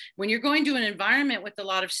about it. When you're going to an environment with a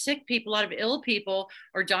lot of sick people, a lot of ill people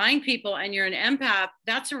or dying people, and you're an empath,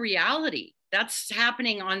 that's a reality. That's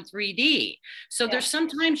happening on 3D. So there's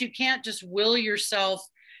sometimes you can't just will yourself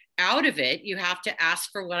out of it. You have to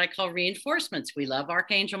ask for what I call reinforcements. We love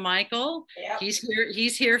Archangel Michael. Yep.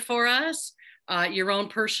 He's here for us. Your own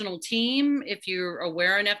personal team, if you're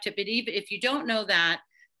aware enough to believe. If you don't know that,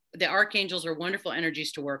 the archangels are wonderful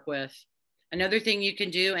energies to work with. Another thing you can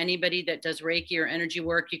do, anybody that does Reiki or energy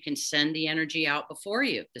work, you can send the energy out before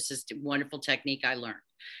you. This is a wonderful technique I learned.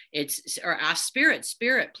 Or ask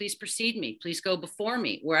spirit, please precede me. Please go before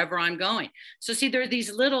me wherever I'm going. So see, there are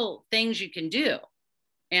these little things you can do.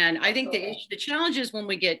 And I think the challenge is when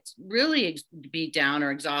we get really beat down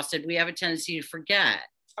or exhausted, we have a tendency to forget.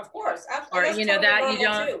 Of course. Or, you know, that you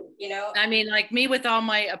don't, too, you know, I mean, like me with all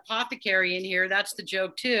my apothecary in here, that's the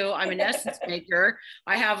joke too. I'm an essence maker.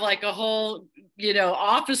 I have like a whole, you know,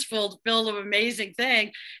 office filled of amazing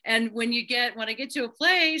thing. And when I get to a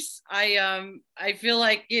place, I feel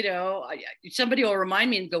like, you know, somebody will remind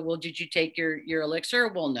me and go, well, did you take your elixir?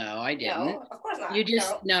 Well, no, I didn't. No, of course not. You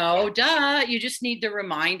just, duh. You just need the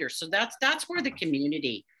reminder. So that's where the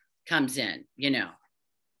community comes in, you know.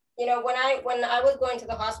 You know, when I was going to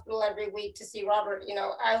the hospital every week to see Robert, you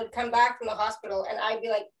know, I would come back from the hospital and I'd be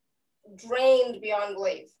like drained beyond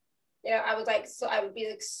belief. You know, I would be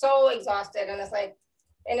like so exhausted, and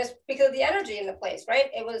it's because of the energy in the place,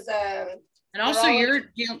 right? It was and also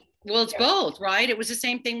it's both, right? It was the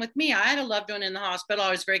same thing with me. I had a loved one in the hospital.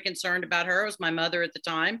 I was very concerned about her. It was my mother at the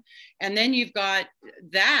time. And then you've got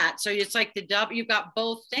that. So it's like you've got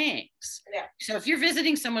both things. Yeah. So if you're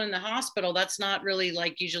visiting someone in the hospital, that's not really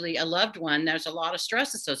like usually a loved one. There's a lot of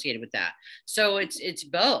stress associated with that. So it's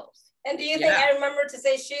both. And do you think I remember to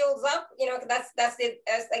say shields up? You know, that's it.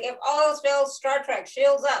 As like if all else fails, Star Trek,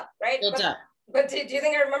 shields up, right? Shields up. But do you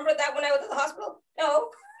think I remember that when I was at the hospital? No.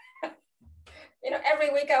 You know, every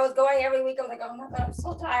week I was like, oh my God, I'm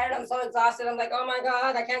so tired. I'm so exhausted. I'm like, oh my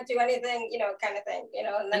God, I can't do anything, you know, kind of thing, you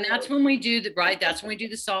know. And that's when we do that's when we do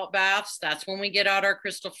the salt baths. That's when we get out our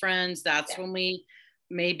crystal friends. That's when we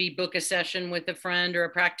maybe book a session with a friend or a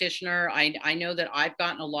practitioner. I know that I've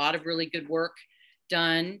gotten a lot of really good work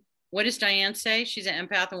done. What does Diane say? She's an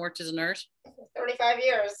empath and worked as a nurse. 35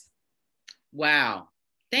 years. Wow.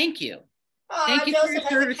 Thank you. Thank you for your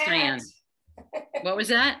service, Diane. What was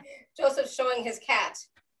that? Joseph's showing his cat.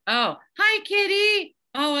 Oh, hi, kitty.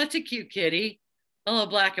 Oh, that's a cute kitty. A little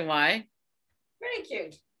black and white. Very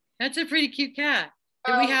cute. That's a pretty cute cat.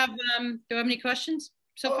 Do we have any questions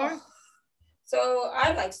so far? So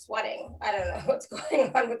I'm like sweating. I don't know what's going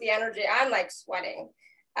on with the energy. I'm like sweating.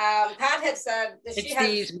 Pat had said that she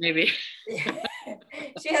has maybe.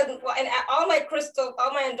 She has, and all my crystals,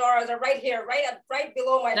 all my Andoras are right here, right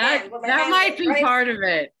below my hand. Where my that hand might is, be right? part of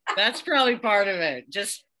it. That's probably part of it.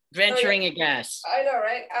 Just venturing a guess. I know,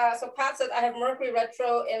 right? So Pat said, I have Mercury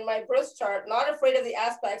retro in my birth chart, not afraid of the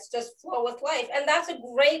aspects, just flow with life. And that's a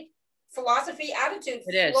great philosophy, attitude.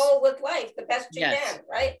 Flow with life the best you can,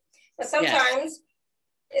 right? But sometimes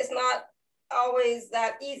it's not always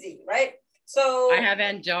that easy, right? So I have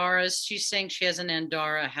Andoras. She's saying she has an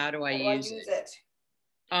Andora. How do I use it?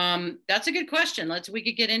 That's a good question. We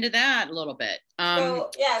could get into that a little bit. So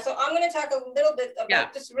I'm going to talk a little bit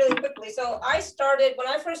about just really quickly. So when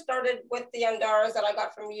I first started with the Andoras that I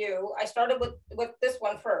got from you, I started with this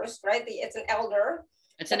one first, right? It's an elder.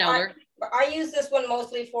 It's an elder. I use this one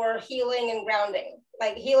mostly for healing and grounding,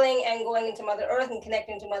 like healing and going into Mother Earth and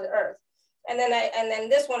connecting to Mother Earth. And then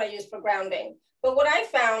this one I use for grounding. But what I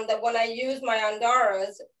found that when I use my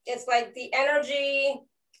Andoras, it's like the energy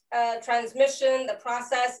transmission, the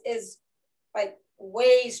process is like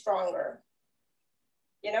way stronger.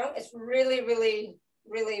 You know, it's really, really,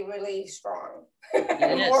 really, really strong.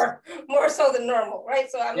 more so than normal, right?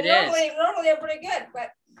 So I mean, normally I'm pretty good, but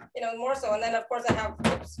you know, more so. And then of course I have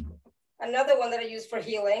another one that I use for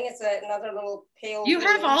healing. It's another little pale. You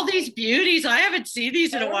have all these beauties. I haven't seen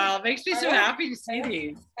these in a while. It makes me so happy to see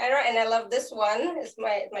these. I know, and I love this one. It's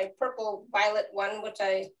my purple violet one, which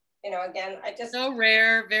again, I just so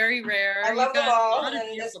rare, very rare. I love them all. And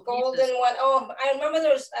then this golden one. Oh, I remember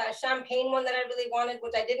there was a champagne one that I really wanted,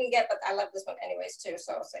 which I didn't get, but I love this one anyways too.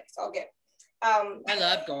 So it's all good. I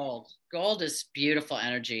love gold. Gold is beautiful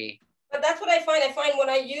energy. But that's what I find. I find when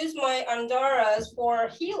I use my Andoras for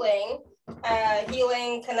healing,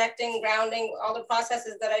 connecting, grounding, all the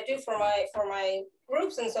processes that I do for my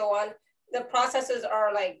groups and so on, the processes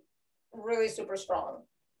are like really super strong,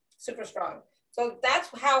 super strong. So that's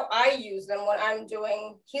how I use them when I'm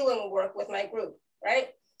doing healing work with my group, right?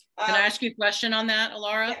 Can I ask you a question on that,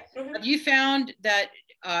 Alara? Yeah. Mm-hmm. Have you found that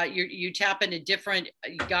you tap into different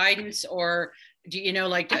guidance, or do you know,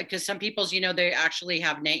 like, because some people's, they actually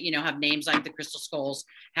have names like the crystal skulls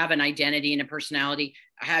have an identity and a personality.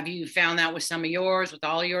 Have you found that with some of yours, with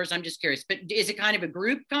all of yours? I'm just curious, but is it kind of a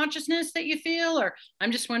group consciousness that you feel, or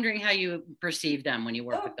I'm just wondering how you perceive them when you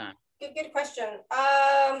work with them? Good question.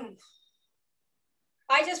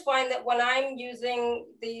 I just find that when I'm using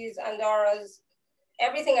these Andoras,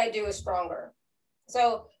 everything I do is stronger.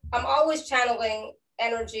 So I'm always channeling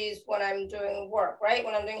energies when I'm doing work, right?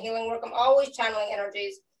 When I'm doing healing work, I'm always channeling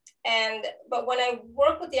energies. But when I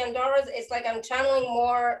work with the Andoras, it's like I'm channeling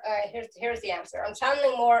more, here's the answer. I'm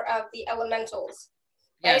channeling more of the elementals,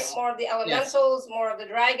 right? Yes. More of the elementals, more of the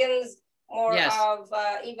dragons, more of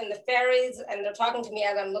even the fairies, and they're talking to me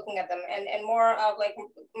as I'm looking at them, and more of like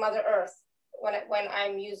Mother Earth. When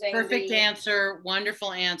I'm using perfect answer,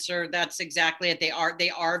 wonderful answer. That's exactly it. They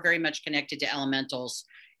are very much connected to elemental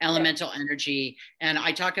energy, and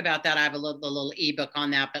I talk about that. I have a little ebook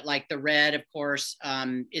on that. But like the red, of course,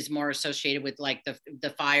 is more associated with like the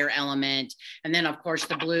fire element, and then of course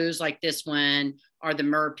the blues, like this one, are the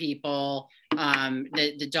mer people,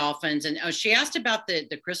 the dolphins. And she asked about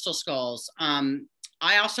the crystal skulls.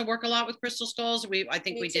 I also work a lot with crystal skulls. I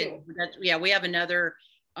think we did that. Yeah, we have another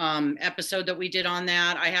episode that we did on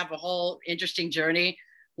that. I have a whole interesting journey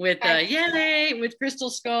with with crystal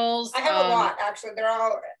skulls. I have a lot, actually. They're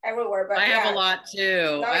all everywhere, but I have a lot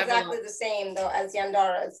too. Not exactly the same though as the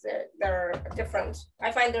Andoras. They're different. I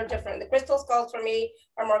find they're different. The crystal skulls for me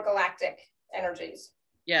are more galactic energies.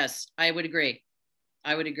 Yes, I would agree.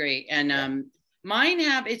 And mine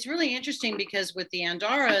have, it's really interesting because with the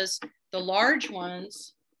Andoras, the large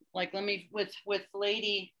ones, like with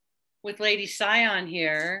Lady Scion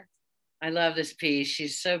here. I love this piece.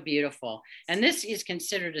 She's so beautiful. And this is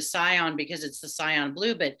considered a Scion because it's the Scion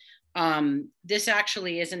blue, but this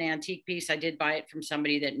actually is an antique piece. I did buy it from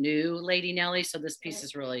somebody that knew Lady Nellie, so this piece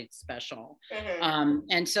is really special. Mm-hmm.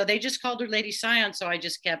 And so they just called her Lady Scion, so I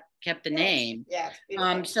just kept the name. Yeah.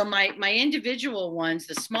 So my individual ones,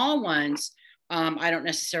 the small ones, I don't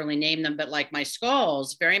necessarily name them, but like my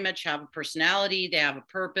skulls very much have a personality. They have a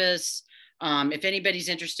purpose. If anybody's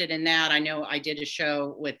interested in that, I know I did a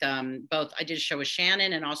show with both. I did a show with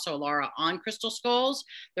Shannon and also Laura on crystal skulls.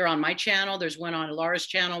 They're on my channel. There's one on Laura's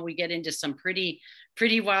channel. We get into some pretty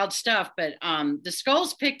wild stuff. But the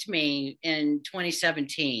skulls picked me in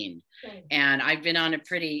 2017. And I've been on a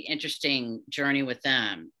pretty interesting journey with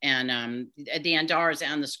them, and the Andaras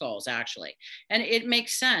and the skulls, actually. And it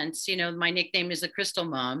makes sense. You know, my nickname is the Crystal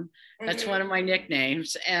Mom. That's one of my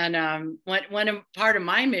nicknames. And part of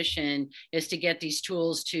my mission is to get these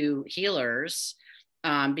tools to healers.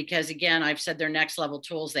 Because again, I've said they're next level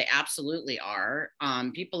tools. They absolutely are.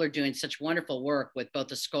 People are doing such wonderful work with both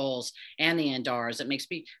the skulls and the Andaras. It makes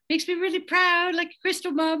me really proud, like a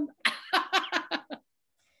Crystal Mom.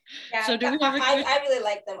 Yeah, so I really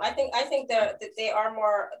like them. I think they're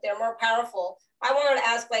more powerful. I wanted to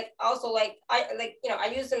ask, like, also, like,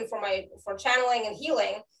 I use them for channeling and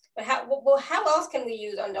healing. But how else can we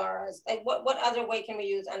use Andaras? Like, what other way can we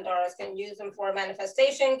use Andaras? Can you use them for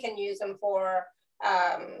manifestation? Can you use them for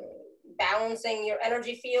balancing your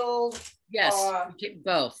energy field? Yes,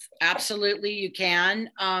 both. Absolutely, you can.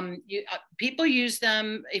 People use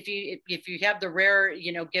them if you have the rare,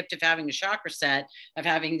 gift of having a chakra set, of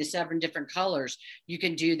having the 7 different colors. You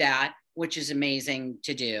can do that, which is amazing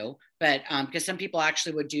to do. But because some people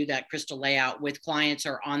actually would do that crystal layout with clients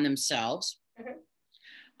or on themselves.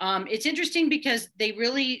 It's interesting because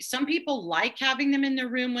some people like having them in their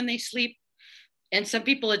room when they sleep. And some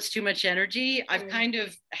people, it's too much energy. I've kind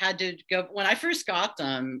of had to go, when I first got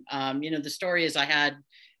them, the story is I had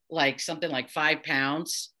something like 5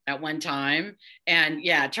 pounds at one time. And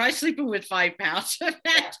yeah, try sleeping with 5 pounds of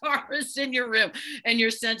Andaras in your room and you're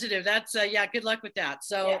sensitive. That's good luck with that.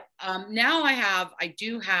 So now I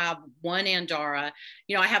do have one Andara.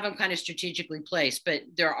 I have them kind of strategically placed, but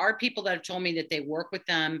there are people that have told me that they work with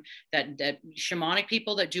them, that shamanic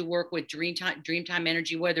people that do work with dreamtime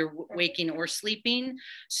energy, whether waking or sleeping.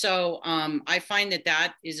 So I find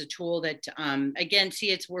that is a tool that, again,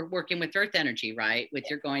 we're working with earth energy, right? In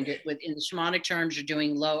the shamanic terms, you're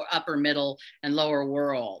doing low, upper, middle, and lower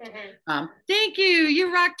world. Thank you.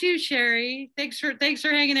 You rock too, Sherry. Thanks for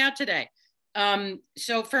hanging out today.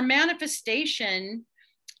 So for manifestation,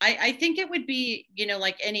 I think it would be,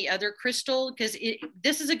 like any other crystal, because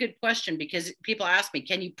this is a good question, because people ask me,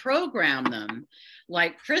 can you program them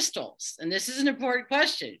like crystals? And this is an important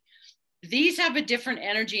question. These have a different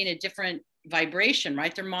energy and a different vibration,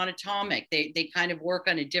 right? They're monatomic. They kind of work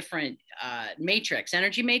on a different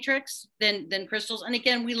energy matrix than crystals. And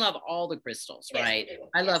again, we love all the crystals, right?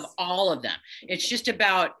 I love all of them. It's just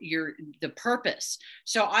about the purpose.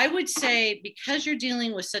 So I would say, because you're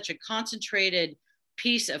dealing with such a concentrated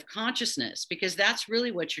piece of consciousness, because that's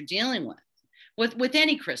really what you're dealing with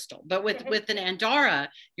any crystal, but with an Andara,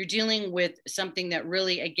 you're dealing with something that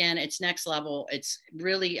really, again, it's next level. It's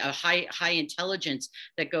really a high intelligence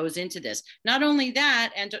that goes into this. Not only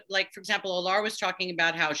that, and like, for example, Alar was talking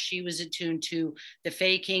about how she was attuned to the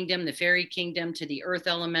Fae kingdom, the fairy kingdom, to the earth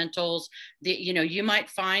elementals. You might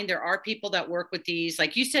find there are people that work with these,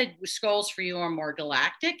 like you said, skulls for you are more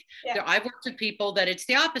galactic. I've worked with people that it's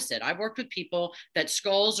the opposite. I've worked with people that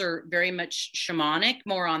skulls are very much shamanic,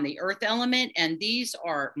 more on the earth element, and these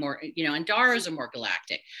are more, Andaras are more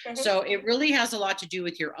galactic. So it really has a lot to do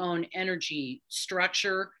with your own energy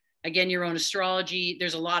structure, again, your own astrology.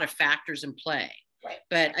 There's a lot of factors in play. Right.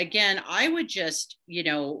 But again, I would just,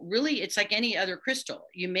 really, it's like any other crystal.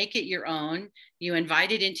 You make it your own, you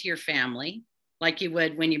invite it into your family, like you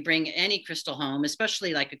would when you bring any crystal home,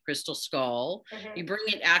 especially like a crystal skull. You bring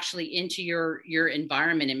it actually into your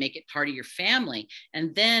environment and make it part of your family.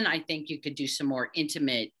 And then I think you could do some more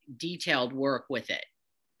intimate, detailed work with it.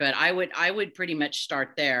 But I would pretty much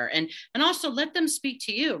start there, and also let them speak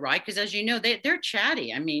to you, right? Because as you know, they're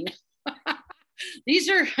chatty. I mean,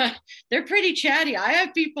 they're pretty chatty. I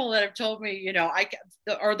have people that have told me,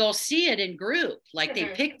 or they'll see it in group, like they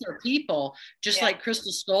pick their people, just like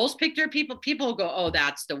crystal skulls pick their people. People will go, oh,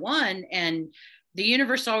 that's the one. And the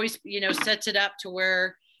universe always, sets it up to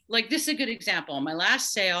where, like, this is a good example. On my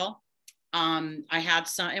last sale, I had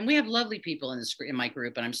some, and we have lovely people in my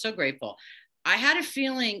group, and I'm so grateful. I had a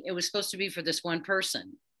feeling it was supposed to be for this one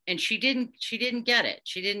person, and she didn't get it.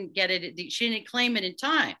 She didn't get it. She didn't claim it in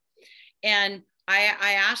time. And I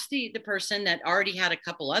asked the person that already had a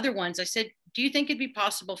couple other ones, I said, do you think it'd be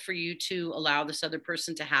possible for you to allow this other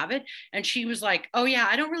person to have it? And she was like, oh yeah,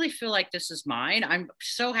 I don't really feel like this is mine. I'm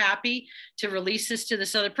so happy to release this to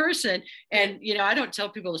this other person. And, I don't tell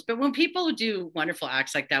people this, but when people do wonderful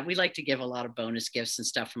acts like that, we like to give a lot of bonus gifts and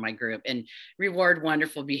stuff for my group and reward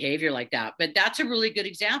wonderful behavior like that. But that's a really good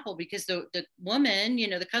example, because the woman,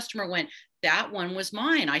 the customer went, that one was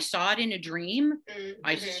mine. I saw it in a dream.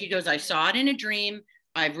 She goes, I saw it in a dream.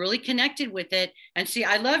 I've really connected with it. And see,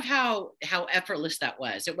 I love how effortless that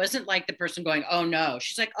was. It wasn't like the person going, oh no.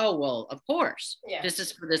 She's like, oh, well, of course, this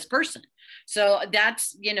is for this person. So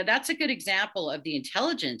that's a good example of the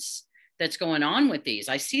intelligence that's going on with these.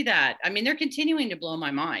 I see that. I mean, they're continuing to blow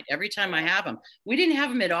my mind every time I have them. We didn't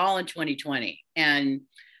have them at all in 2020. And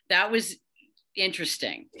that was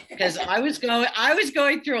interesting because I was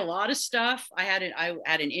going through a lot of stuff. I had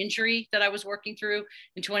an injury that I was working through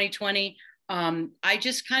in 2020. I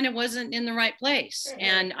just kind of wasn't in the right place.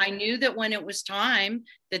 And I knew that when it was time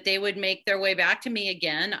that they would make their way back to me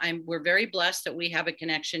again. We're very blessed that we have a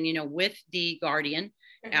connection, you know, with the guardian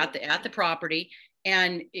at the property.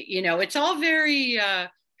 And, you know, it's all very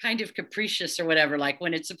kind of capricious or whatever. Like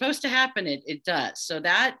when it's supposed to happen, it does. So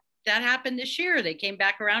that happened this year. They came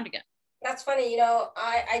back around again. That's funny. You know,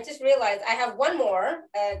 I just realized I have one more,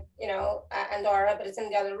 you know, Andorra, but it's in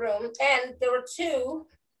the other room. And there were two.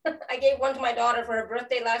 I gave one to my daughter for her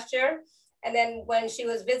birthday last year. And then when she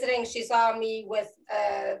was visiting, she saw me with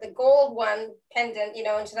the gold one pendant, you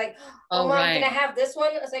know, and she's like, oh, Mom, can I have this one?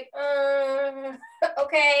 I was like,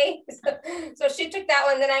 okay. So she took that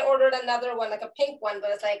one. Then I ordered another one, like a pink one, but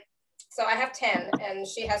it's like, so I have 10 and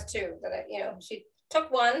she has 2 that, you know, she took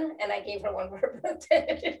one and I gave her one for her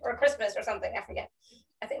birthday or Christmas or something. I forget.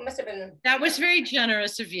 I think it must have been. That was very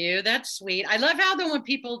generous of you. That's sweet. I love how when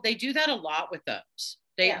people, they do that a lot with those.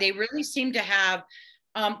 They really seem to have,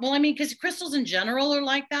 well, I mean, because crystals in general are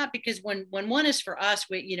like that, because when one is for us,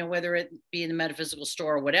 we, you know, whether it be in the metaphysical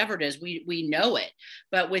store or whatever it is, we know it.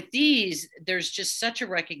 But with these, there's just such a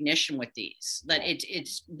recognition with these that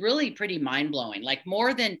it's really pretty mind blowing, like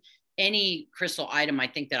more than any crystal item I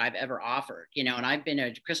think that I've ever offered, you know, and I've been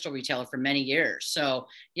a crystal retailer for many years. So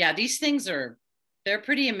yeah, these things they're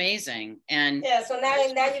pretty amazing. And yeah, so now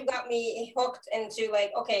you've got me hooked into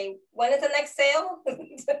like, okay, when is the next sale?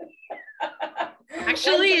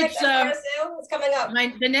 Actually, it's coming up.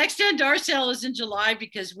 The next Andar sale is in July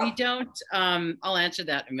because we don't, I'll answer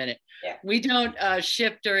that in a minute. Yeah. We don't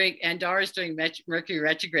ship during Andars during Mercury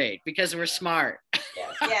retrograde because we're smart.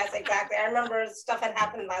 Yes, exactly. I remember stuff had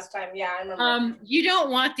happened last time. Yeah, I remember. You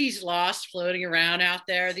don't want these lost floating around out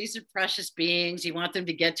there. These are precious beings. You want them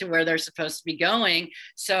to get to where they're supposed to be going.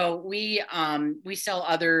 So we sell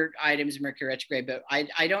other items in Mercury retrograde, but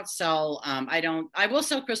I don't sell, I will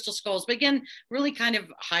sell crystal skulls, but again, really kind of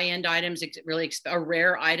high-end items, really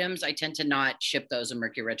rare items. I tend to not ship those in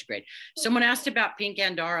Mercury retrograde. Someone asked about Pink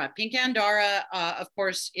Andara. Pink Andara, of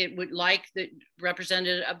course, it would like the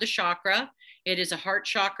representative of the chakra. It is a heart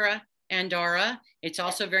chakra, Andara. It's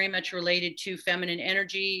also very much related to feminine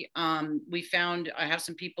energy. We found, I have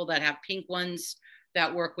some people that have pink ones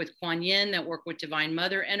that work with Kuan Yin, that work with Divine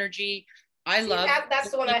Mother energy. That's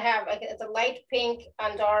the one I have. Like, it's a light pink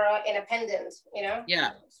Andara in a pendant, you know?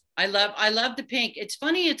 Yeah. I love the pink. It's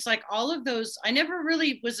funny. It's like all of those. I never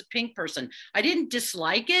really was a pink person. I didn't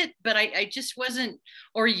dislike it, but I just wasn't,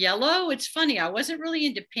 or yellow. It's funny. I wasn't really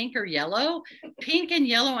into pink or yellow. Pink and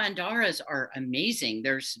yellow Andaras are amazing.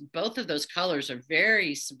 Both of those colors are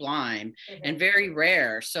very sublime and very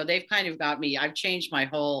rare. So they've kind of got me, I've changed my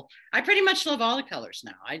whole, I pretty much love all the colors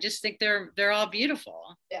now. I just think they're all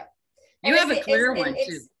beautiful. Yeah. You have a clear one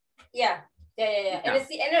too. Yeah. And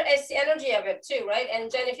it's the energy of it too, right?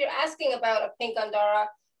 And Jen, if you're asking about a pink Andara,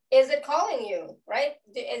 is it calling you, right?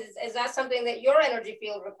 Is that something that your energy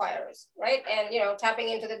field requires, right? And, you know, tapping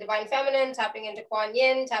into the divine feminine, tapping into Kuan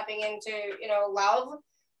Yin, tapping into, you know, love,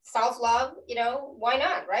 self-love, you know, why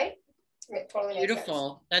not, right? It totally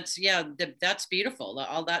beautiful. That's beautiful.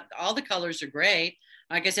 All the colors are great.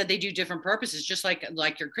 Like I said, they do different purposes, just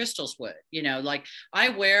like your crystals would, you know, like I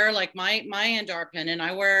wear like my Andar pendant,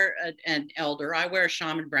 I wear an elder, I wear a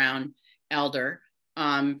shaman brown elder,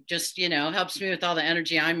 just, you know, helps me with all the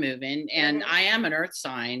energy I'm moving. And I am an earth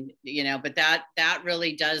sign, you know, but that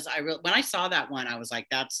really does. When I saw that one, I was like,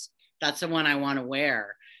 that's the one I want to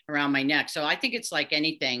wear around my neck. So I think it's like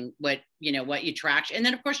anything, what you attract. And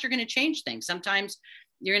then of course you're going to change things. Sometimes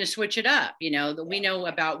you're going to switch it up. You know, we know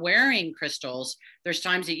about wearing crystals. There's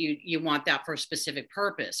times that you want that for a specific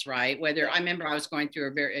purpose, right? Whether I remember I was going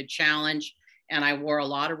through a challenge and I wore a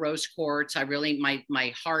lot of rose quartz. I really,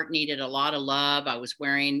 my heart needed a lot of love. I was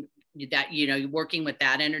wearing that, you know, working with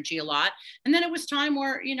that energy a lot. And then it was time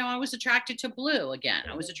where, you know, I was attracted to blue again.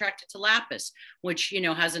 I was attracted to lapis, which, you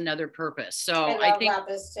know, has another purpose. So I think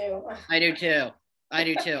lapis too. I do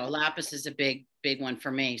too. Lapis is a big one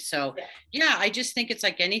for me. So yeah, I just think it's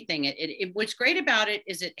like anything. What's great about it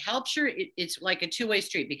is it helps it's like a two-way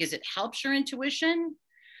street because it helps your intuition.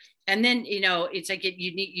 And then, you know, it's like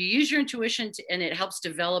you use your intuition and it helps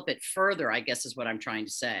develop it further, I guess is what I'm trying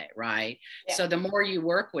to say. Right. Yeah. So the more you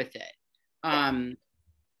work with it,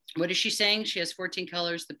 what is she saying? She has 14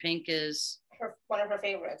 colors. The pink is one of her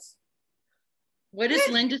favorites. What does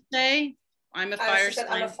Linda say? I'm a fire sign.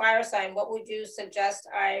 I'm a fire sign. What would you suggest?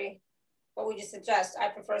 I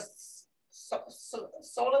prefer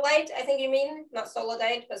sodalite, I think you mean, not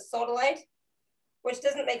solidite, but sodalite, which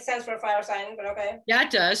doesn't make sense for a fire sign, but okay. Yeah,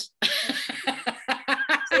 it does.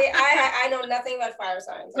 See, I know nothing about fire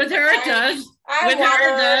signs. With her it does. I'm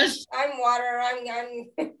water. I'm water.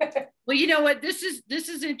 I'm Well, you know what? This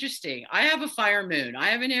is interesting. I have a fire moon. I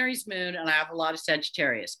have an Aries moon, and I have a lot of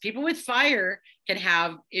Sagittarius. People with fire can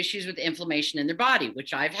have issues with inflammation in their body,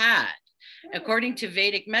 which I've had. According to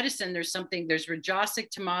Vedic medicine, there's Rajasic,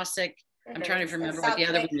 Tamasic. I'm trying to remember what the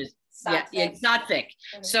other one is. Yeah, it's not thick.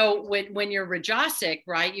 So when you're Rajasic,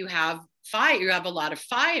 right, you have fire. You have a lot of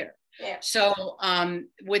fire. Yeah. So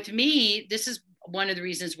with me, this is one of the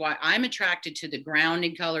reasons why I'm attracted to the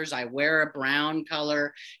grounding colors. I wear a brown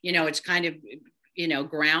color, you know, it's kind of, you know,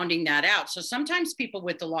 grounding that out. So sometimes people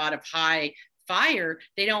with a lot of high fire,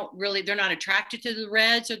 they're not attracted to the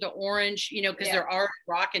reds or the orange, you know, because they're already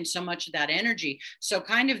rocking so much of that energy. So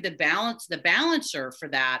kind of the balancer for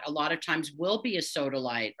that a lot of times will be a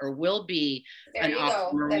sodalite, or will be an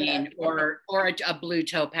aquamarine, or a blue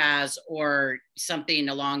topaz, or something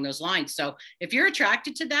along those lines. So if you're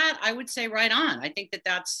attracted to that, I would say right on. I think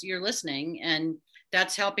you're listening, and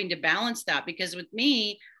that's helping to balance that, because with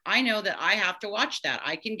me, I know that I have to watch that.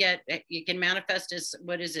 You can manifest as,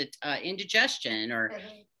 indigestion, or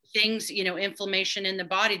things, you know, inflammation in the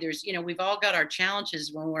body. There's, you know, we've all got our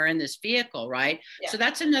challenges when we're in this vehicle, right? Yeah. So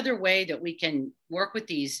that's another way that we can work with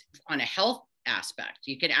these on a health aspect.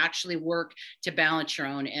 You can actually work to balance your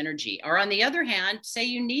own energy. Or on the other hand, say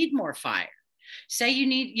you need more fire. Say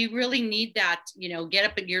you really need that, you know, get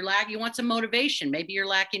up and you want some motivation. Maybe you're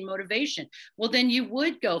lacking motivation. Well, then you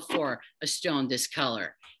would go for a stone this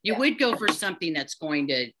color. You would go for something that's going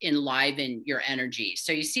to enliven your energy.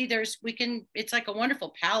 So you see, it's like a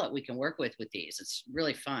wonderful palette we can work with these. It's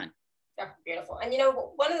really fun. Yeah, beautiful. And you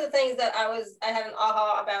know, one of the things that I had an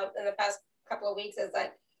aha about in the past couple of weeks is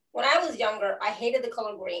that when I was younger, I hated the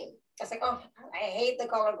color green. I was like, oh, I hate the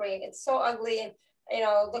color green. It's so ugly. And you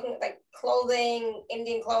know, looking at like clothing,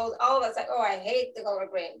 Indian clothes, all of that's like, oh, I hate the color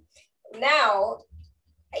green. Now,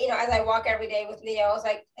 you know, as I walk every day with Leo, I was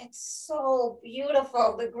like, it's so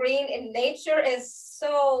beautiful. The green in nature is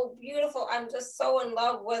so beautiful. I'm just so in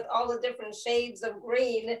love with all the different shades of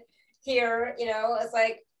green here. You know, it's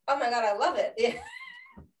like, oh my God, I love it.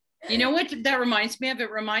 You know what that reminds me of?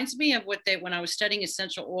 It reminds me of when I was studying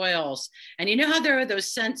essential oils, and you know how there are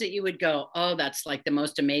those scents that you would go, oh, that's like the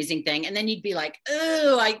most amazing thing. And then you'd be like,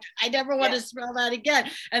 oh, I never want to smell that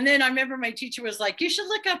again. And then I remember my teacher was like, you should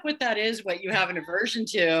look up what that is, what you have an aversion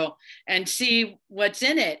to, and see what's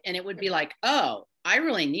in it. And it would be like, oh, I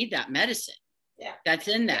really need that medicine. Yeah. That's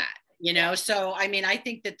in that, you know? So, I mean, I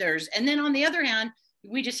think that and then on the other hand,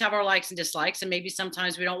 we just have our likes and dislikes, and maybe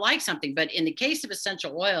sometimes we don't like something. But in the case of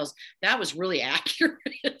essential oils, that was really accurate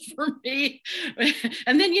for me.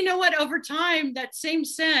 And then, you know what, over time, that same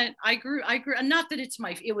scent, I grew, not that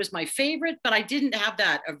it was my favorite, but I didn't have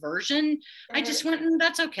that aversion. I just went,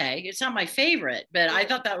 that's okay. It's not my favorite, but I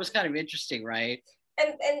thought that was kind of interesting, right?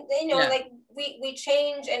 And you know, like we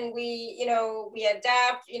change, and we, you know, we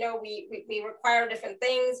adapt, you know, we require different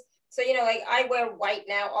things. So, you know, like I wear white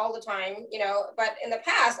now all the time, you know, but in the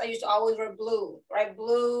past I used to always wear blue, right?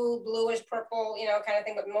 Bluish purple, you know, kind of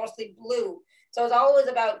thing, but mostly blue. So it's always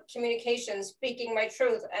about communication, speaking my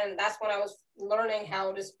truth. And that's when I was learning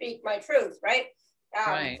how to speak my truth, right?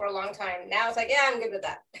 For a long time. Now it's like, yeah, I'm good with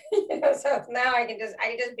that. You know, so now I can just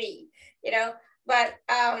be, you know, but,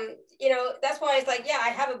 you know, that's why it's like, yeah, I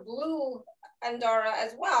have a blue Andara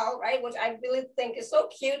as well, right? Which I really think is so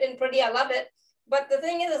cute and pretty. I love it. But the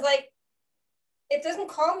thing is like, it doesn't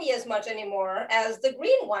call me as much anymore as the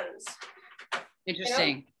green ones. Interesting.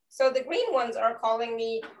 You know? So the green ones are calling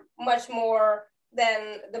me much more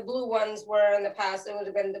than the blue ones were in the past. It would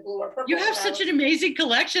have been the blue or purple. You have such an amazing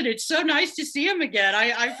collection. It's so nice to see them again.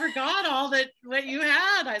 I forgot all what you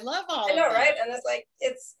had. I love all. I know, right? And it's like,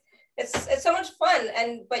 it's so much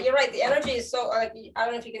fun. But you're right. The energy is so like, I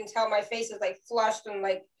don't know if you can tell, my face is like flushed and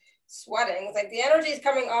like sweating. It's like the energy is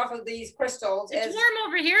coming off of these crystals. It's warm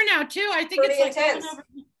over here now too. I think it's like intense.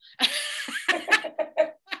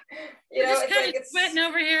 You know, it's kind of sweating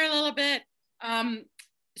over here a little bit.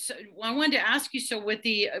 So I wanted to ask you, so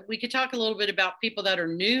we could talk a little bit about people that are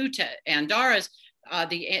new to Andaras,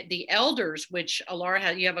 the elders, which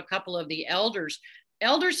Alara you have a couple of the elders.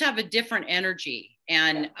 Elders have a different energy,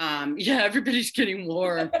 and everybody's getting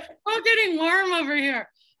warm. Oh, getting warm over here.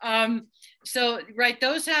 So, right,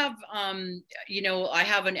 those have, you know, I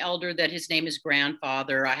have an elder that his name is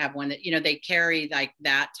grandfather. I have one that, you know, they carry like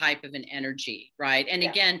that type of an energy, right? And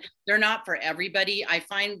again, they're not for everybody. I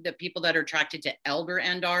find that people that are attracted to elder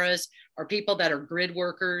Andaras are people that are grid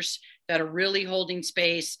workers, that are really holding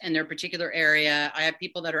space in their particular area. I have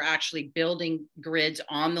people that are actually building grids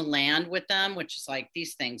on the land with them, which is like,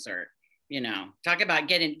 these things are, you know, talk about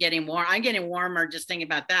getting warm. I'm getting warmer just thinking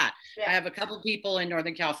about that. I have a couple of people in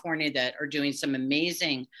Northern California that are doing some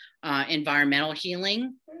amazing environmental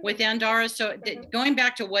healing with Andara. So going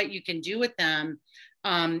back to what you can do with them,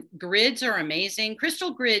 grids are amazing.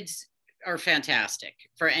 Crystal grids are fantastic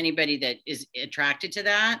for anybody that is attracted to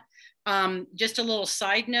that. Just a little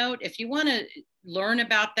side note, if you want to learn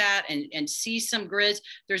about that and see some grids,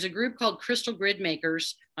 there's a group called Crystal Grid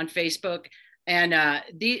Makers on Facebook. And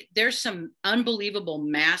there's some unbelievable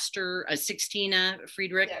master, Sixtina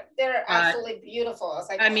Friedrich. Yeah, they're absolutely beautiful. It's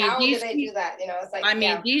like, I mean, how do they do that? You know, it's like, I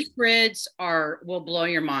mean, these grids will blow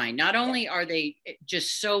your mind. Not only are they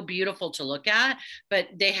just so beautiful to look at, but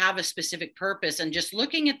they have a specific purpose. And just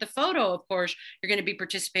looking at the photo, of course, you're going to be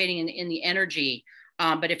participating in the energy.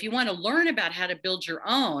 But if you want to learn about how to build your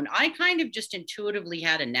own, I kind of just intuitively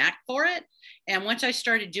had a knack for it. And once I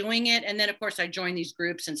started doing it, and then of course I joined these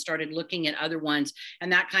groups and started looking at other ones,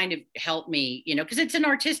 and that kind of helped me, you know, because it's an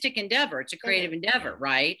artistic endeavor, it's a creative endeavor,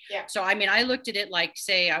 right? Yeah. So I mean, I looked at it like,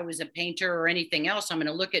 say I was a painter or anything else, I'm going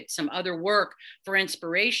to look at some other work for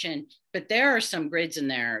inspiration. But there are some grids in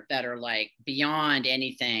there that are like beyond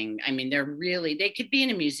anything. I mean, they could be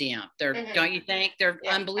in a museum. Don't you think? They're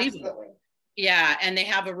unbelievable. Absolutely. Yeah, and they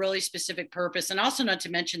have a really specific purpose. And also, not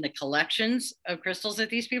to mention the collections of crystals that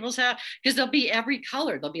these people have, because they'll be every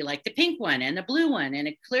color. They'll be like the pink one and the blue one and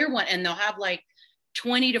a clear one, and they'll have like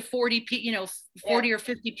 20 to 40, 40 or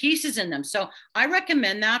 50 pieces in them. So I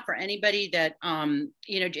recommend that for anybody that,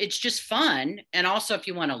 you know, it's just fun. And also if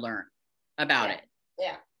you want to learn about it.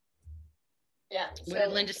 Yeah. Yeah. What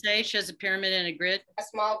did Linda say? She has a pyramid and a grid? A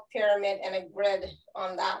small pyramid and a grid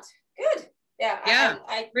on that. Good. Yeah.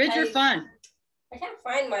 Yeah. Grids are fun. I can't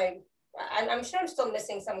find I'm sure I'm still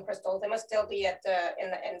missing some crystals. They must still be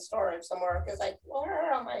in storage somewhere, because like,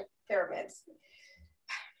 where are my pyramids?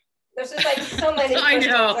 There's just like so many crystals. I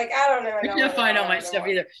know. Like, I don't know. I can't find all my stuff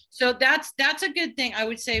either. So that's a good thing. I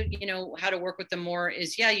would say, you know, how to work with them more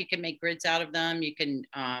is, you can make grids out of them. You can,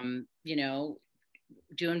 you know,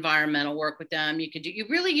 do environmental work with them. You can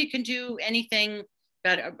do anything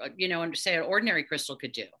that, you know, say an ordinary crystal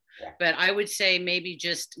could do. Yeah. But I would say maybe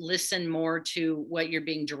just listen more to what you're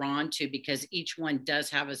being drawn to, because each one does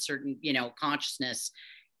have a certain, you know, consciousness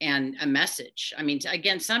and a message. I mean,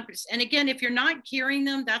 again, if you're not hearing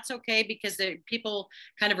them, that's okay, because people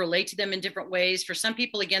kind of relate to them in different ways. For some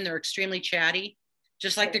people, again, they're extremely chatty,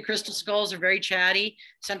 just like the crystal skulls are very chatty.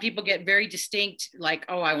 Some people get very distinct, like,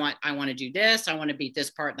 oh, I want to do this. I want to beat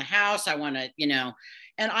this part in the house. I want to, you know.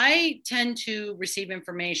 And I tend to receive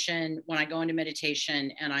information when I go into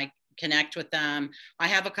meditation and I connect with them. I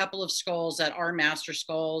have a couple of skulls that are master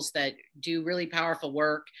skulls that do really powerful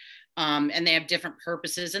work, and they have different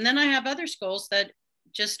purposes. And then I have other skulls that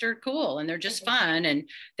just are cool and they're just fun, and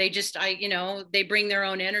they they bring their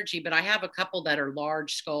own energy. But I have a couple that are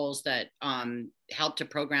large skulls that help to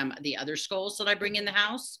program the other skulls that I bring in the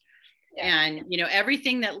house. Yeah. And, you know,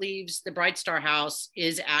 everything that leaves the Bright Star house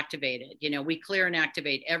is activated. You know, we clear and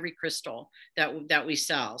activate every crystal that we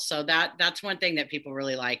sell. So that's one thing that people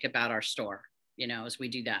really like about our store, you know, is we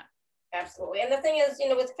do that. Absolutely. And the thing is, you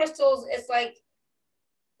know, with crystals, it's like,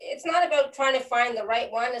 it's not about trying to find the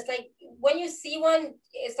right one. It's like, when you see one,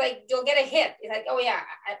 it's like, you'll get a hit. It's like, oh yeah,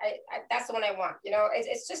 I that's the one I want. You know,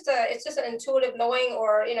 it's just an intuitive knowing,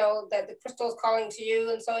 or, you know, that the crystal is calling to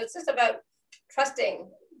you. And so it's just about trusting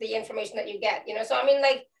the information that you get, you know. So I mean,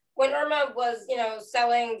 like when Irma was, you know,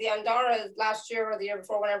 selling the Andaras last year or the year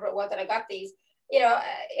before, whenever it was that I got these, you know,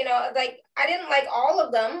 like I didn't like all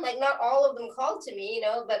of them, like not all of them called to me, you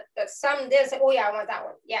know, but some did say, oh yeah, I want that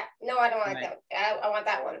one. Yeah, no, I don't like that. I want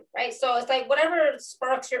that one, right? So it's like, whatever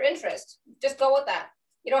sparks your interest, just go with that.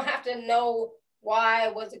 You don't have to know why,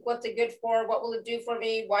 what's it good for, what will it do for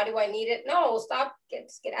me, why do I need it? No, stop, get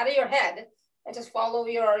out of your head and just follow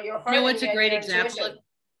your heart. You know what's a great example of?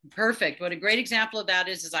 Perfect. What a great example of that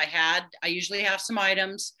is I usually have some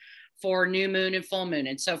items for new moon and full moon.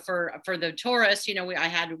 And so for the Taurus, you know, I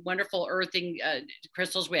had wonderful earthing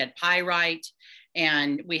crystals. We had pyrite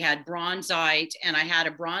and we had bronzite, and I had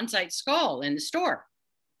a bronzite skull in the store.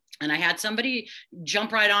 And I had somebody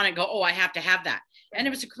jump right on it and go, oh, I have to have that. And it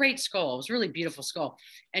was a great skull. It was a really beautiful skull.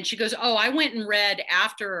 And she goes, oh, I went and read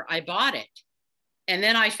after I bought it. And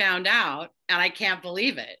then I found out, and I can't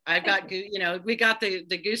believe it. I've got, you know, we got the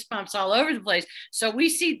goosebumps all over the place. So we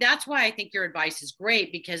see, that's why I think your advice is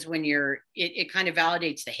great, because when it kind of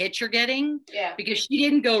validates the hit you're getting. Yeah. Because she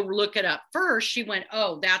didn't go look it up first. She went,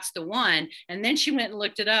 oh, that's the one. And then she went and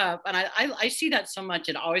looked it up. And I see that so much.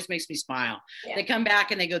 It always makes me smile. Yeah. They come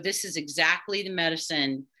back and they go, this is exactly the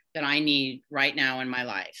medicine that I need right now in my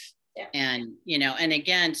life. Yeah. And, you know, and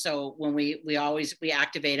again, so when we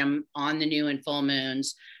activate them on the new and full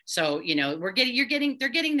moons. So, you know, they're getting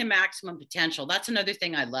the maximum potential. That's another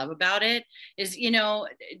thing I love about it is, you know,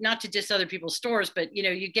 not to diss other people's stores, but, you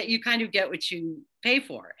know, you kind of get what you pay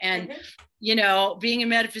for. And, you know, being a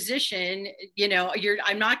metaphysician, you know,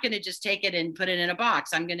 I'm not going to just take it and put it in a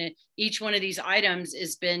box. Each one of these items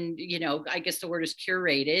has been, you know, I guess the word is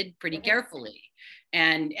curated pretty carefully.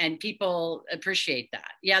 And people appreciate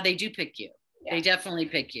that. Yeah, they do pick you. Yeah. They definitely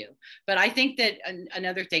pick you. But I think that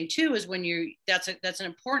another thing too is when that's an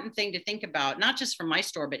important thing to think about, not just from my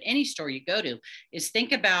store, but any store you go to, is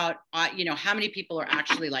think about, you know, how many people are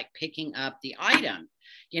actually like picking up the item.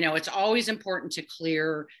 You know, it's always important to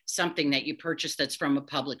clear something that you purchase that's from a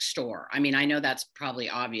public store. I mean, I know that's probably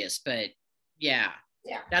obvious, but yeah.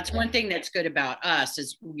 Yeah, that's one thing that's good about us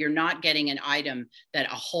is you're not getting an item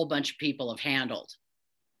that a whole bunch of people have handled.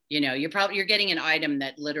 You know, you're getting an item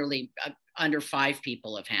that literally under 5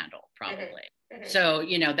 people have handled probably. So,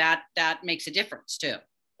 you know, that makes a difference too.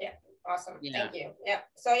 Yeah. Awesome. Yeah. Thank you. Yeah.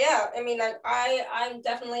 So yeah, I mean, like I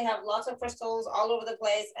definitely have lots of crystals all over the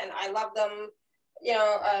place and I love them. You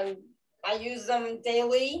know, I use them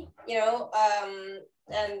daily, you know,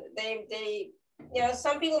 and they you know,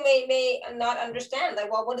 some people may not understand,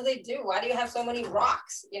 like, well, what do they do? Why do you have so many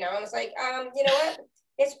rocks? You know, and it's like, you know what?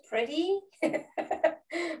 It's pretty,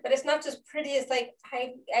 but it's not just pretty. It's like,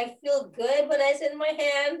 I feel good when it's in my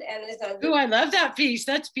hand and it's not. Oh, I love that piece.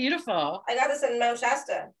 That's beautiful. I got this in Mount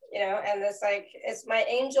Shasta, you know, and it's like, it's my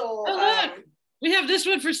angel. Oh, look. We have this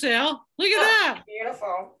one for sale. Look at that.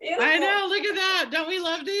 Beautiful. Beautiful. I know. Look at that. Don't we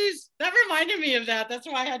love these? That reminded me of that. That's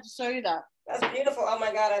why I had to show you that. That's beautiful. Oh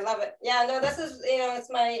my God, I love it. Yeah, no, this is, you know, it's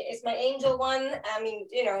my angel one. I mean,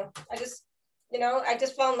 you know, I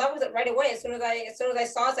just fell in love with it right away. As soon as I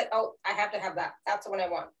saw it, it's like, oh, I have to have that. That's the one I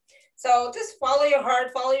want. So just follow your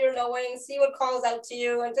heart, follow your knowing, see what calls out to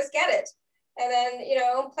you, and just get it. And then, you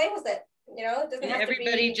know, play with it. You know, it doesn't have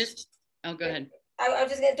everybody to be. Just. Oh, go ahead. I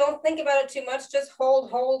was just gonna, don't think about it too much. Just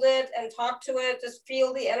hold it and talk to it. Just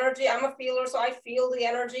feel the energy. I'm a feeler, so I feel the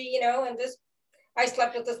energy. You know, and just. I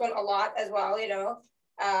slept with this one a lot as well, you know.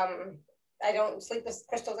 I don't sleep with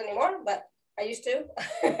crystals anymore, but I used to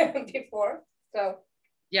before. So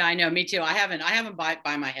yeah, I know, me too. I haven't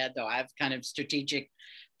by my head though. I have kind of strategic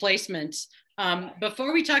placements.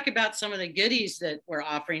 Before we talk about some of the goodies that we're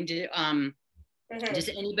offering, does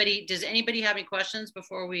anybody have any questions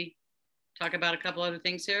before we talk about a couple other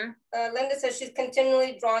things here? Linda says she's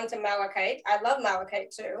continually drawn to malachite. I love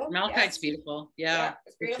malachite too. Malachite's beautiful. Yeah,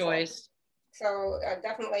 it's beautiful. Good choice. So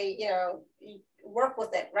definitely, you know, work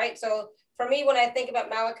with it, right? So for me, when I think about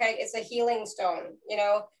malachite, it's a healing stone, you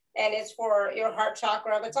know, and it's for your heart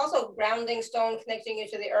chakra, but it's also a grounding stone connecting you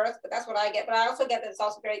to the earth, but that's what I get. But I also get that it's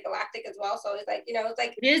also very galactic as well. So it's like, you know, it's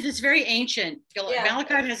like. It's very ancient. Yeah.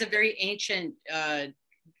 Malachite has a very ancient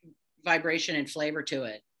vibration and flavor to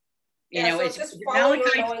it. You know, so it's just follow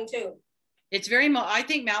your knowing too. It's I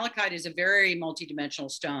think malachite is a very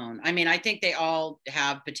multidimensional stone. I mean, I think they all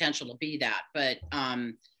have potential to be that, but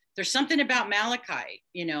there's something about malachite,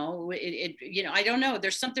 you know, you know, I don't know.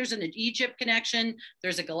 There's an Egypt connection.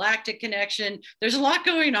 There's a galactic connection. There's a lot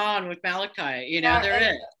going on with malachite, you know,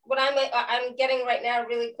 there is. What I'm getting right now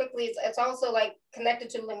really quickly, it's also like connected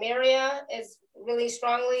to Lemuria is really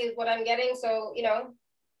strongly is what I'm getting. So, you know,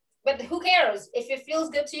 but who cares? If it feels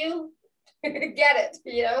good to you, get it,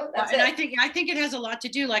 you know. That's and it. I think it has a lot to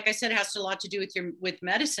do, like I said, it has a lot to do with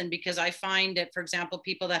medicine, because I find that, for example,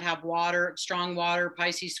 people that have strong water,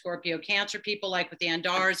 Pisces, Scorpio, Cancer people, like with the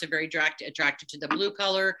Andars, are very attracted to the blue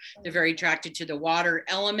color. They're very attracted to the water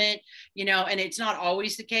element, you know, and it's not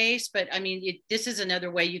always the case, but I mean, this is another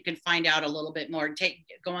way you can find out a little bit more,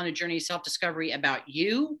 go on a journey of self-discovery about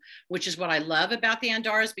you, which is what I love about the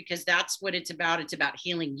Andars, because that's what it's about. It's about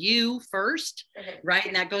healing you first, right?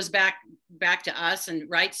 And that goes back to us, and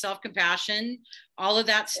right, self-compassion, all of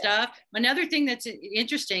that stuff. Another thing that's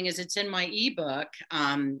interesting is it's in my ebook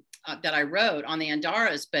that I wrote on the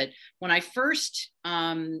Andaras, but when I first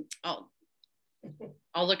I'll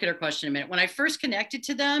look at her question in a minute. When I first connected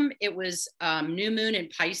to them, it was new moon in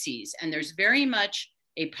Pisces, and there's very much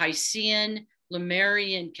a Piscean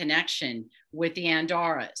Lemurian connection with the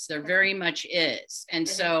Andaras. There very much is. And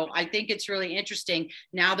so I think it's really interesting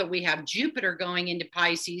now that we have Jupiter going into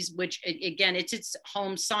Pisces, which again, it's its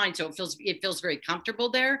home sign. So it feels very comfortable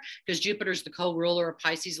there because Jupiter's the co-ruler of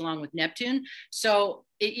Pisces along with Neptune. So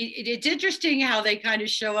it's interesting how they kind of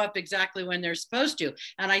show up exactly when they're supposed to.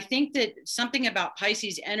 And I think that something about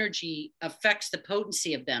Pisces energy affects the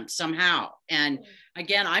potency of them somehow. And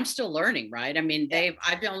again, I'm still learning, right? I mean,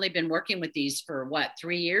 I've only been working with these for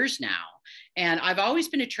 3 years now. And I've always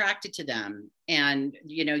been attracted to them. And,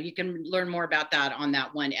 you know, you can learn more about that on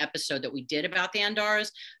that one episode that we did about the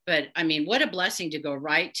Andaras. But I mean, what a blessing to go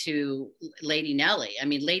right to Lady Nellie. I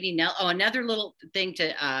mean, Lady Nellie, another little thing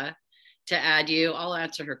to add you. I'll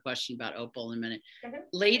answer her question about Opal in a minute.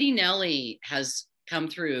 Lady Nellie has come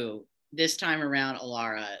through this time around,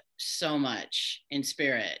 Alara, so much in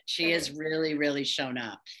spirit. She has really, really shown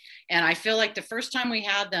up. And I feel like the first time we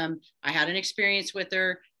had them, I had an experience with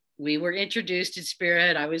her. We were introduced in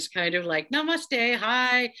spirit. I was kind of like, namaste,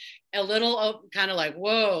 hi, a little kind of like,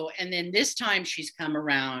 whoa. And then this time she's come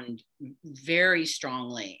around very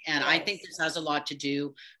strongly. And I think this has a lot to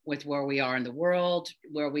do with where we are in the world,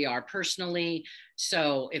 where we are personally.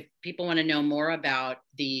 So if people want to know more about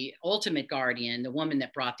the ultimate guardian, the woman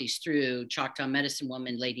that brought these through, Choctaw medicine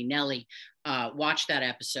woman, Lady Nellie, watch that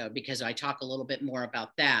episode because I talk a little bit more about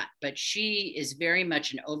that. But she is very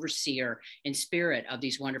much an overseer in spirit of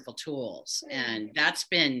these wonderful tools. And that's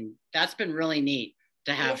been really neat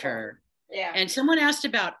to have her. Yeah. And someone asked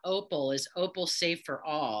about Opal. Is Opal safe for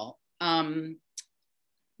all?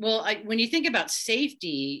 Well, when you think about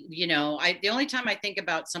safety, you know, the only time I think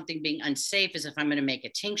about something being unsafe is if I'm going to make a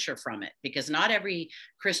tincture from it, because not every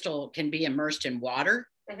crystal can be immersed in water.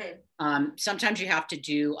 Sometimes you have to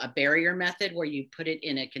do a barrier method where you put it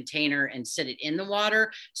in a container and sit it in the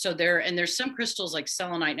water. So there's some crystals like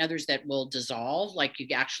selenite and others that will dissolve, like you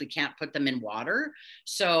actually can't put them in water.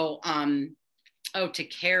 So, to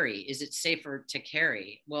carry, is it safer to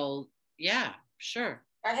carry? Well, yeah, sure.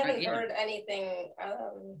 I haven't heard anything.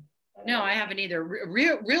 No, I haven't either.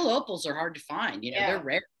 Real opals are hard to find. You know, they're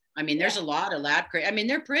rare. I mean, there's a lot of lab created. I mean,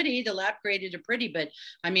 they're pretty. The lab created are pretty, but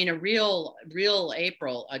I mean, a real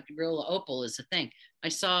opal is a thing. I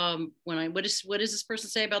saw what does this person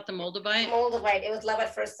say about the Moldavite? Moldavite. It was love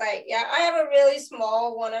at first sight. Yeah, I have a really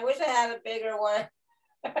small one. I wish I had a bigger one.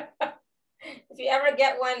 If you ever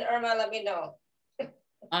get one, Irma, let me know.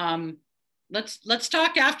 Let's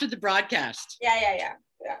talk after the broadcast.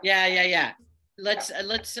 Yeah. Let's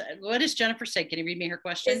what does Jennifer say? Can you read me her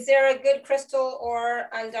question? Is there a good crystal or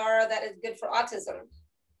Andara that is good for autism?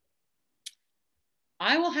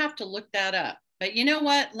 I will have to look that up. But you know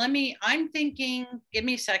what? I'm thinking, give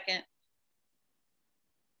me a second.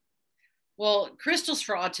 Well, crystals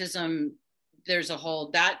for autism, there's a whole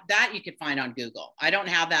that you could find on Google. I don't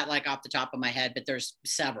have that like off the top of my head, but there's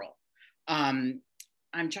several.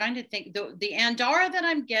 I'm trying to think. The Andara that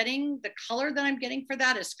I'm getting, the color that I'm getting for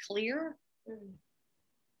that is clear.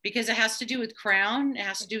 Because it has to do with crown, it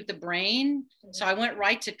has to do with the brain. So I went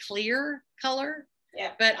right to clear color.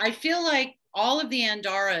 Yeah. But I feel like all of the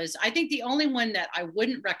Andaras, I think the only one that I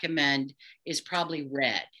wouldn't recommend is probably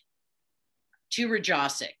red. Too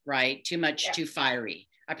rajasic, right? Too much, too fiery.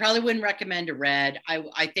 I probably wouldn't recommend a red.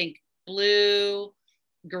 I think blue,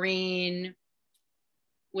 green,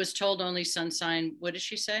 was told only sun sign. What did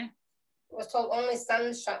she say? Was told only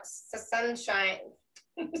sunshine.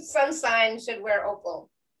 Sun sign should wear opal.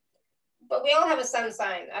 But we all have a sun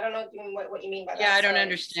sign. I don't know what you mean by that. Yeah, I don't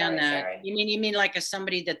understand that. Sorry. You mean like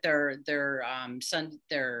somebody that their sun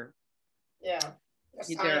their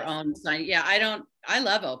own sign. Yeah, I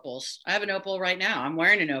love opals. I have an opal right now. I'm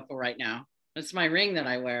wearing an opal right now. That's my ring that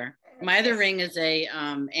I wear. My other ring is a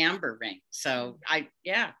amber ring. So I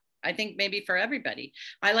think maybe for everybody.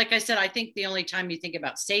 Like I said, I think the only time you think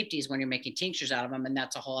about safety is when you're making tinctures out of them, and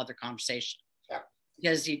that's a whole other conversation.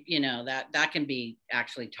 Because you know that can be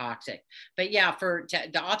actually toxic. But yeah, for the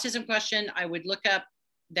autism question, I would look up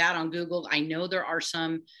that on Google. I know there are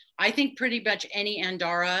some. I think pretty much any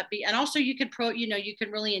Andara, and also you can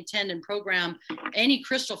really intend and program any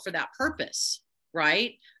crystal for that purpose,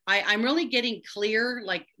 right? I'm really getting clear,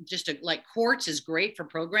 like like quartz is great for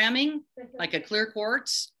programming, like a clear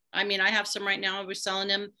quartz. I mean, I have some right now. I was selling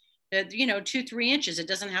them. 2-3 inches. It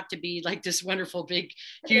doesn't have to be like this wonderful big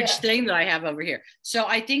huge thing that I have over here. So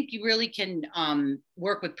I think you really can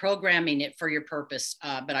work with programming it for your purpose,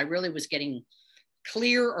 but I really was getting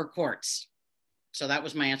clear or quartz. So that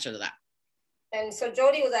was my answer to that. And so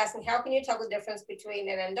Jody was asking, how can you tell the difference between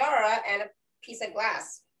an Andara and a piece of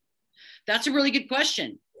glass? That's a really good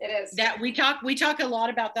question. It is. That we talk a lot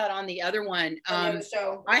about that on the other one. The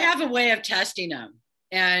show. I have a way of testing them.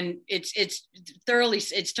 and it's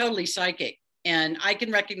totally psychic, and I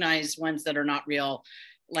can recognize ones that are not real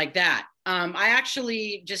like that. I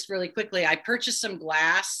actually, just really quickly, I purchased some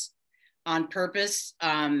glass on purpose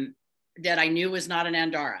that I knew was not an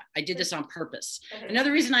Andara. I did this on purpose.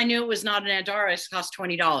 Another reason I knew it was not an Andara is it cost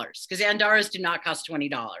 $20, because Andaras do not cost $20,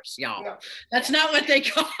 y'all. No. That's not what they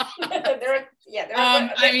cost. they're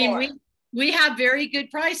I mean, we have very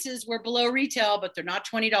good prices. We're below retail, but they're not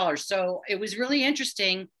 $20. So it was really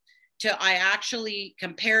interesting I actually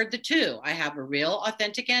compared the two. I have a real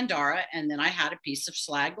authentic Andara, and then I had a piece of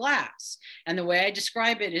slag glass. And the way I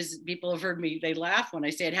describe it is, people have heard me, they laugh when I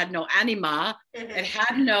say it had no anima. It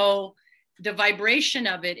had no, the vibration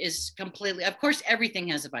of it is completely, of course, everything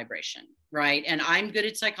has a vibration, right? And I'm good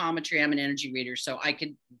at psychometry. I'm an energy reader. So I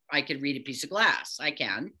could read a piece of glass. I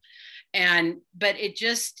can. But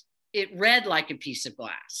it read like a piece of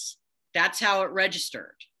glass. That's how it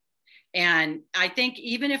registered. And I think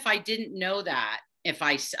even if I didn't know that,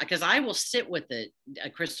 because I will sit with a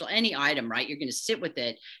crystal, any item, right? You're going to sit with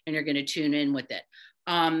it and you're going to tune in with it.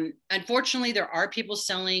 Unfortunately, there are people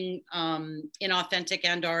selling inauthentic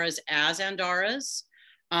Andaras as Andaras.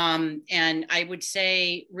 And I would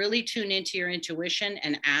say really tune into your intuition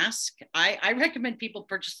and ask. I recommend people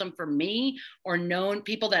purchase them from me or known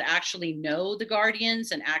people that actually know the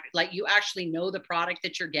guardians and act like you actually know the product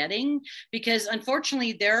that you're getting, because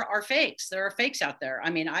unfortunately there are fakes. There are fakes out there. I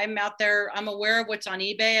mean, I'm out there, I'm aware of what's on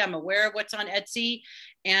eBay. I'm aware of what's on Etsy.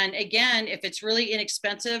 And again, if it's really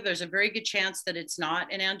inexpensive, there's a very good chance that it's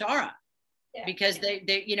not an Andara. Yeah. Because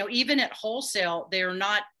they, you know, even at wholesale, they're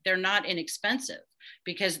not inexpensive,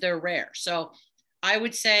 because they're rare. So I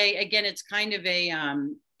would say, again, it's kind of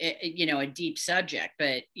a deep subject,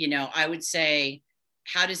 but, you know, I would say,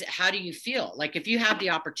 how do you feel? Like if you have the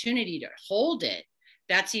opportunity to hold it,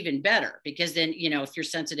 that's even better, because then, you know, if you're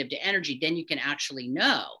sensitive to energy, then you can actually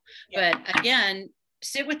know. Yeah. But again,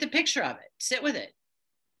 sit with the picture of it, sit with it,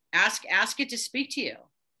 ask it to speak to you.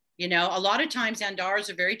 You know, a lot of times Andaras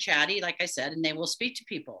are very chatty, like I said, and they will speak to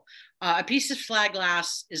people. A piece of slag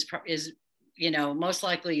glass is, you know, most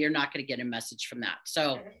likely you're not going to get a message from that.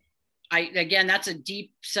 So again, that's a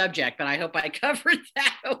deep subject, but I hope I covered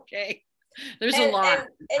that. Okay. There's a lot.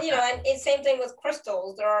 And you know, and it's same thing with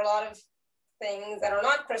crystals. There are a lot of things that are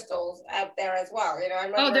not crystals out there as well. You know, I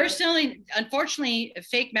remember, they're selling, unfortunately,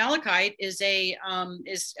 fake malachite is an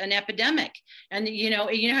epidemic. And you know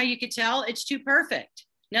how you could tell? It's too perfect.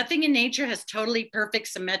 Nothing in nature has totally perfect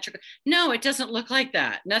symmetrical. No, it doesn't look like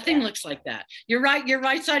that. Nothing looks like that. You're right. Your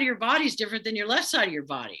right side of your body is different than your left side of your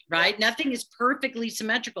body, right? Yeah. Nothing is perfectly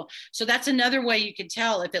symmetrical. So that's another way you can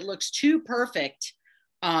tell if it looks too perfect.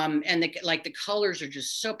 And the colors are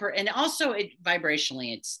just super, and also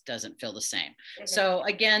vibrationally, it doesn't feel the same. Mm-hmm. So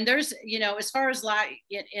again, there's, you know, as far as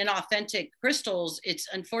inauthentic crystals, it's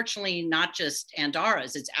unfortunately not just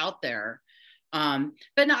Andaras, it's out there.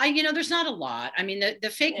 But no, you know, there's not a lot. I mean, the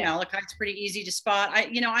fake malachite's pretty easy to spot.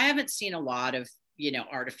 I haven't seen a lot of, you know,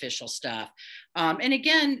 artificial stuff. And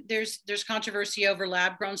again, there's controversy over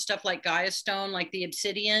lab grown stuff like Gaia stone, like the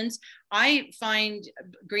obsidians. I find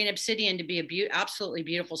green obsidian to be absolutely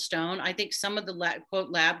beautiful stone. I think some of the quote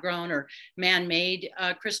lab grown or man-made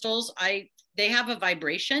crystals, they have a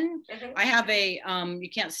vibration. Mm-hmm. I have you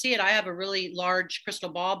can't see it. I have a really large crystal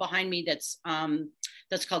ball behind me that's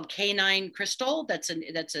called K9 crystal. That's a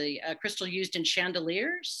crystal used in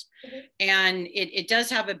chandeliers. Mm-hmm. And it does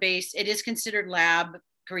have a base. It is considered lab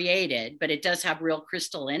created, but it does have real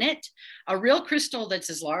crystal in it. A real crystal that's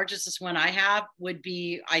as large as this one I have would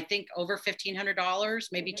be, I think, over $1,500,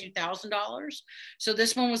 maybe $2,000. So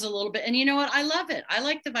this one was a little bit, and you know what? I love it. I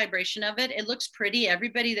like the vibration of it. It looks pretty.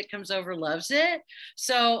 Everybody that comes over loves it.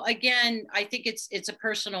 So again, I think it's a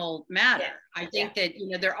personal matter. Yeah. I think that, you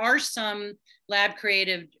know, there are some lab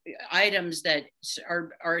creative items that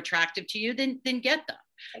are attractive to you, then get them.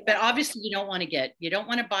 But obviously you don't want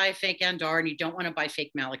to buy a fake Andar, and you don't want to buy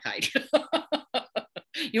fake malachite.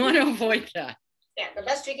 You want to avoid that. Yeah, the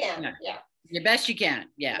best you can. Yeah. The best you can.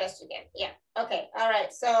 Yeah. The best you can. Yeah. Okay. All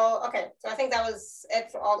right. So I think that was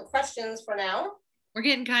it for all the questions for now. We're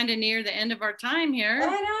getting kind of near the end of our time here.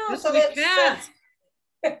 I know. So that's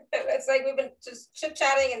it's like we've been just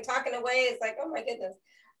chit-chatting and talking away. It's like, oh my goodness.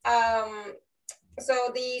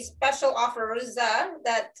 So the special offers that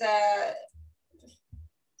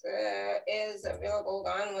is available. Hold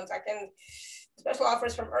on 1 second. Special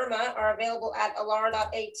offers from Irma are available at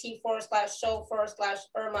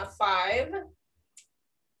alara.at/show/Irma5. I'm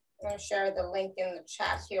going to share the link in the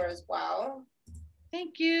chat here as well.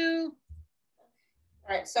 Thank you.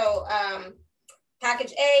 All right, so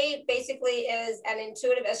package A basically is an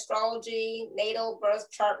intuitive astrology natal birth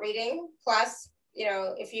chart reading plus you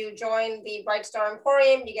know, if you join the Bright Star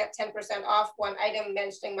Emporium, you get 10% off one item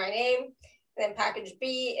mentioning my name. And then package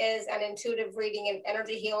B is an intuitive reading and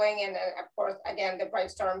energy healing. And of course, again, the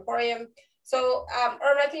Bright Star Emporium. So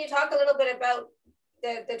Irma, can you talk a little bit about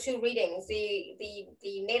the two readings, the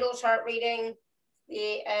natal chart reading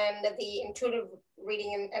and the intuitive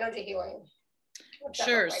reading and energy healing?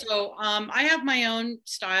 Sure. Like? So I have my own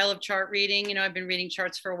style of chart reading. You know, I've been reading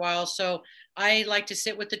charts for a while. So I like to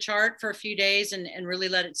sit with the chart for a few days and really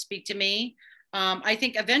let it speak to me. I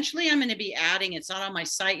think eventually I'm going to be adding, it's not on my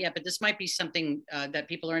site yet, but this might be something that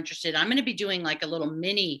people are interested in. I'm going to be doing like a little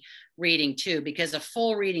mini reading too, because a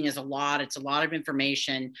full reading is a lot. It's a lot of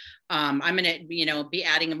information. I'm going to, you know, be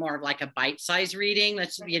adding more of like a bite-sized reading.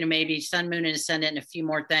 That's, you know, maybe sun, moon, and ascendant and a few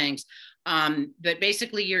more things. But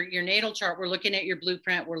basically your natal chart, we're looking at your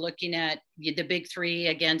blueprint. We're looking at the big three,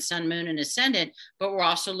 again, sun, moon, and ascendant, but we're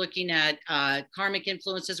also looking at karmic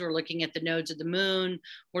influences. We're looking at the nodes of the moon.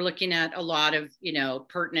 We're looking at a lot of, you know,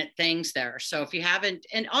 pertinent things there. So if you haven't,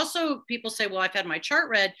 and also people say, well, I've had my chart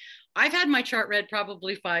read. I've had my chart read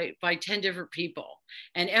probably by 10 different people.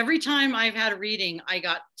 And every time I've had a reading, I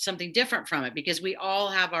got something different from it because we all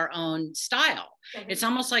have our own style. Mm-hmm. It's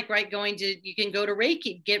almost like, right, you can go to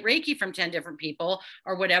Reiki, get Reiki from 10 different people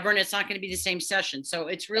or whatever, and it's not going to be the same session. So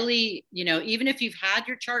it's really, you know, even if you've had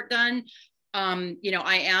your chart done, you know,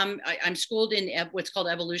 I'm schooled in what's called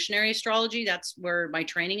evolutionary astrology. That's where my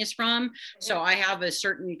training is from. Mm-hmm. So I have a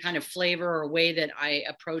certain kind of flavor or way that I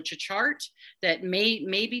approach a chart that may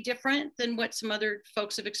be different than what some other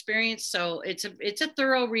folks have experienced. So it's a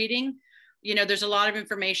thorough reading. You know, there's a lot of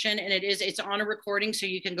information, and it's on a recording, so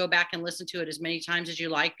you can go back and listen to it as many times as you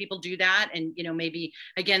like. People do that. And, you know, maybe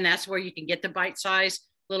again, that's where you can get the bite size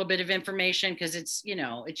little bit of information, because it's, you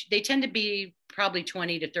know, they tend to be probably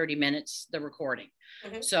 20 to 30 minutes, the recording.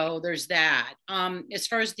 Mm-hmm. So there's that. As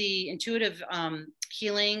far as the intuitive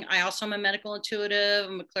healing, I also am a medical intuitive.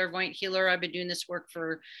 I'm a clairvoyant healer. I've been doing this work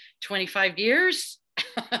for 25 years.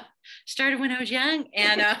 Started when I was young.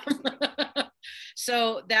 And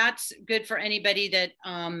so that's good for anybody that,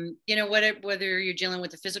 you know, whether you're dealing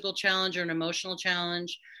with a physical challenge or an emotional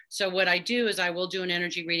challenge. So what I do is I will do an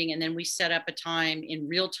energy reading, and then we set up a time in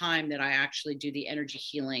real time that I actually do the energy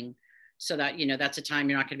healing, so that, you know, that's a time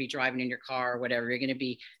you're not going to be driving in your car or whatever. You're going to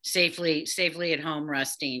be safely at home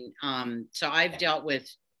resting. So I've dealt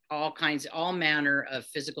with all manner of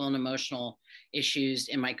physical and emotional issues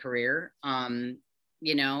in my career.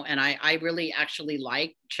 You know, and I really actually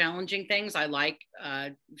like challenging things. I like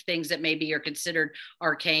things that maybe are considered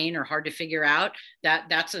arcane or hard to figure out.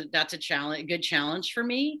 That's a challenge, a good challenge for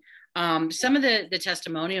me. Some of the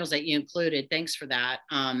testimonials that you included, thanks for that.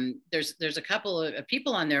 There's a couple of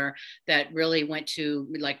people on there that really went to,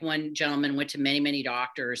 like one gentleman went to many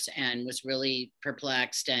doctors and was really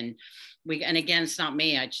perplexed, and again, it's not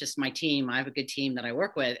me, it's just my team. I have a good team that I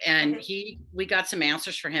work with, and we got some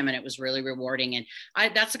answers for him, and it was really rewarding. And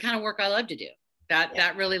that's the kind of work I love to do.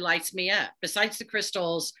 That really lights me up. Besides the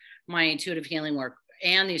crystals, my intuitive healing work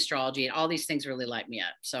and the astrology, and all these things really light me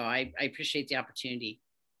up. So I appreciate the opportunity.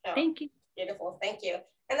 Oh, thank you. Beautiful. Thank you.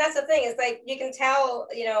 And that's the thing, is like, you can tell,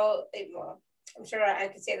 you know, well, I'm sure I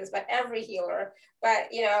could say this about every healer, but,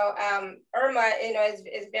 you know, Irma, you know, is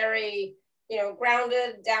very, you know,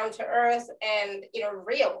 grounded, down to earth, and, you know,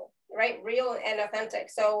 real, right? Real and authentic.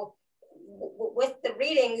 So with the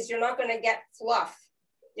readings, you're not going to get fluff.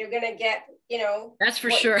 You're going to get, you know, that's for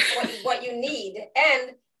sure what you need.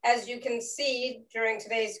 And as you can see during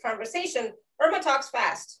today's conversation, Irma talks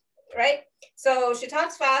fast. Right? So she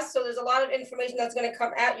talks fast. So there's a lot of information that's going to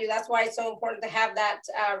come at you. That's why it's so important to have that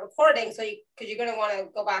recording. So because you're going to want to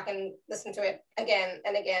go back and listen to it again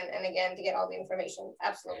and again and again to get all the information.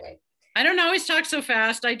 Absolutely. I don't always talk so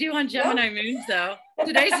fast. I do on Gemini moons though.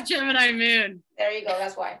 Today's a Gemini moon. There you go.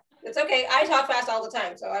 That's why. It's okay. I talk fast all the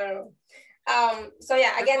time. So I don't know. So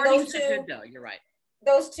yeah, again, those two, good though. You're right.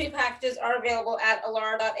 Those two packages are available at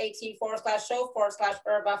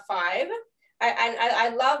alara.at/show/Irma5. I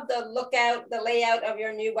love the layout of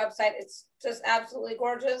your new website. It's just absolutely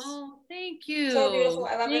gorgeous. Oh, thank you. So beautiful.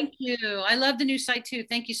 I love it. Thank you. I love the new site too.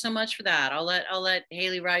 Thank you so much for that. I'll let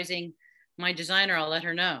Haley Rising, my designer, I'll let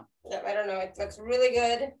her know. Yeah, I don't know. It looks really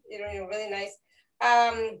good. You're really nice.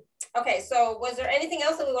 Okay, so was there anything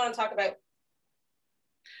else that we want to talk about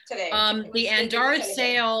today? The Andorra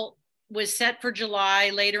sale was set for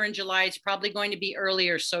July, later in July. It's probably going to be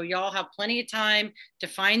earlier. So y'all have plenty of time to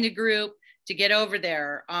find the group, to get over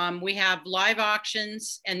there. We have live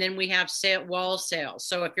auctions, and then we have wall sales.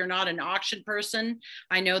 So if you're not an auction person,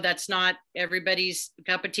 I know that's not everybody's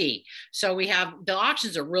cup of tea. So we have, the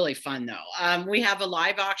auctions are really fun though. We have a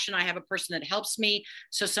live auction. I have a person that helps me.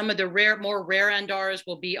 So some of the more rare Andaras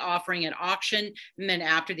will be offering at auction. And then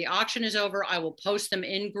after the auction is over, I will post them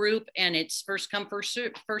in group, and it's first come, first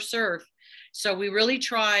serve. So we really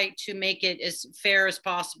try to make it as fair as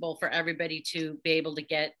possible for everybody to be able to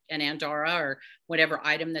get an Andara or whatever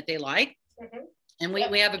item that they like. Mm-hmm. And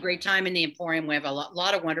we have a great time in the Emporium. We have a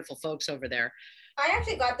lot of wonderful folks over there. I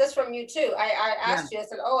actually got this from you too. I asked you, I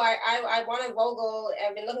said, oh, I want a Vogel.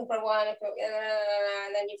 I've been looking for one. And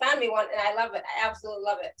then you found me one, and I love it. I absolutely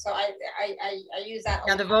love it. So I use that.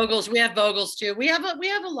 Yeah, the Vogels. We have Vogels too. We have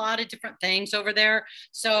a lot of different things over there.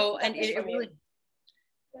 So, and it really.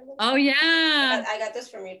 Oh yeah, I got this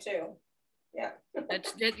from you too. Yeah,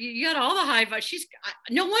 you got all the high vibe.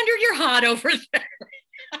 No wonder you're hot over there.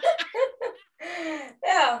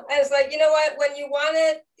 Yeah, and it's like, you know what? When you want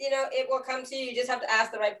it, you know, it will come to you. You just have to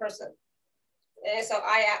ask the right person. And so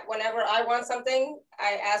whenever I want something,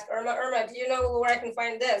 I ask Irma. Irma, do you know where I can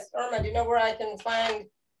find this? Irma, do you know where I can find?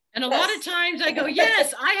 And a lot of times I go,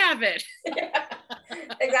 yes, I have it. Yeah,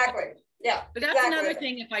 exactly. Yeah. But that's another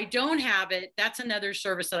thing. If I don't have it, that's another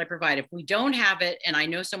service that I provide. If we don't have it and I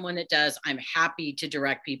know someone that does, I'm happy to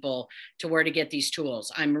direct people to where to get these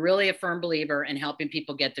tools. I'm really a firm believer in helping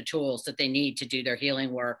people get the tools that they need to do their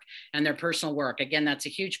healing work and their personal work. Again, that's a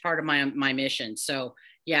huge part of my mission. So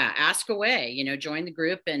yeah, ask away, you know, join the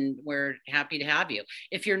group, and we're happy to have you.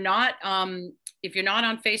 If you're not on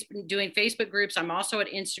Facebook, doing Facebook groups, I'm also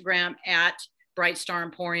at Instagram at Bright Star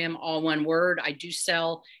Emporium, all one word. I do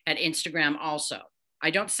sell at Instagram also. I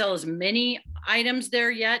don't sell as many items there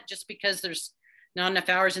yet, just because there's not enough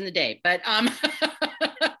hours in the day. But I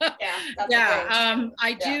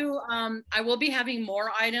will be having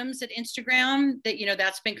more items at Instagram. That, you know,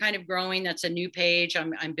 that's been kind of growing. That's a new page.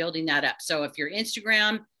 I'm building that up. So if you're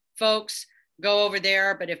Instagram folks, go over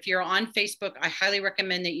there. But if you're on Facebook, I highly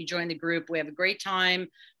recommend that you join the group. We have a great time.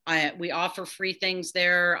 We offer free things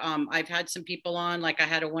there. I've had some people on, like I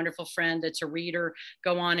had a wonderful friend that's a reader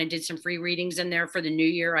go on and did some free readings in there for the new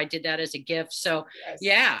year. I did that as a gift. So yes.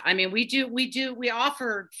 Yeah, I mean, we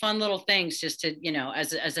offer fun little things just to, you know,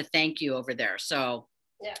 as a thank you over there. So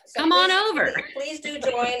yeah, so come on over. Please do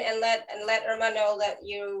join and let Irma know that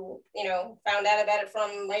you know, found out about it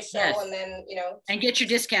from my show. Yes. And then, you know, and get your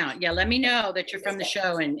discount. Yeah, let me know that you're from the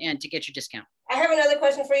show and to get your discount. I have another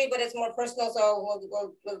question for you, but it's more personal, so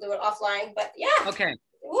we'll do it offline. But yeah, okay.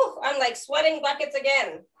 Woo, I'm like sweating buckets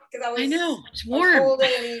again because I know it's warm. Holding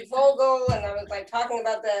the Vogel, and I was like talking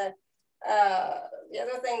about the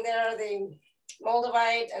other thing there, the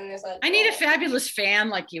Moldavite, and it's like, I need a fabulous fan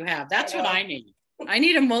like you have. That's what I need. I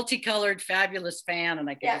need a multicolored fabulous fan, and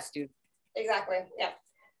I can just do. Exactly. Yeah.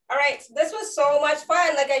 All right. So this was so much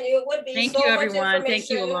fun. Like I knew it would be. Thank you, everyone. Thank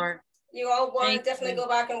you, Laura. You all want to definitely go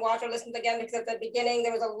back and watch or listen again, because at the beginning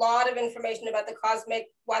there was a lot of information about the cosmic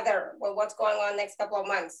weather, well, what's going on next couple of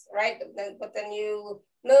months, right? With the new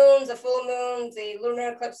moons, the full moons, the lunar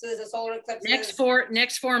eclipses, the solar eclipses.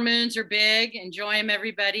 Next four moons are big. Enjoy them,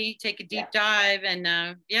 everybody. Take a deep dive, and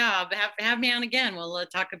have me on again. We'll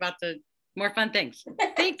talk about the more fun things.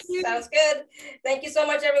 Thank you. Sounds good. Thank you so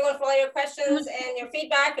much, everyone, for all your questions and your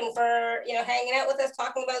feedback, and for, you know, hanging out with us,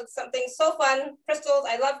 talking about something so fun. Crystals.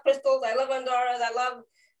 I love crystals. I love Andaras. I love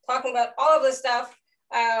talking about all of this stuff.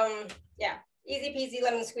 Yeah, easy peasy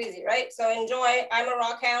lemon squeezy, right? So enjoy. I'm a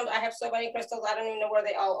rock hound. I have so many crystals. I don't even know where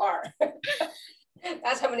they all are.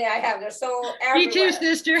 That's how many I have. They're so everywhere. Me too,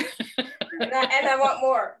 sister. and I want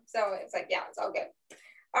more. So it's like, yeah, it's all good.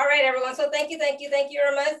 All right, everyone. So thank you,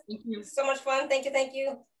 Irma. Thank you. So much fun. Thank you.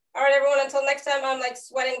 All right, everyone. Until next time, I'm like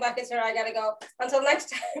sweating buckets here. I gotta go. Until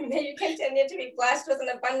next time, may you continue to be blessed with an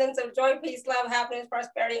abundance of joy, peace, love, happiness,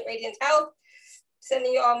 prosperity, and radiant health.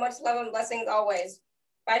 Sending you all much love and blessings always.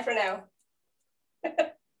 Bye for now.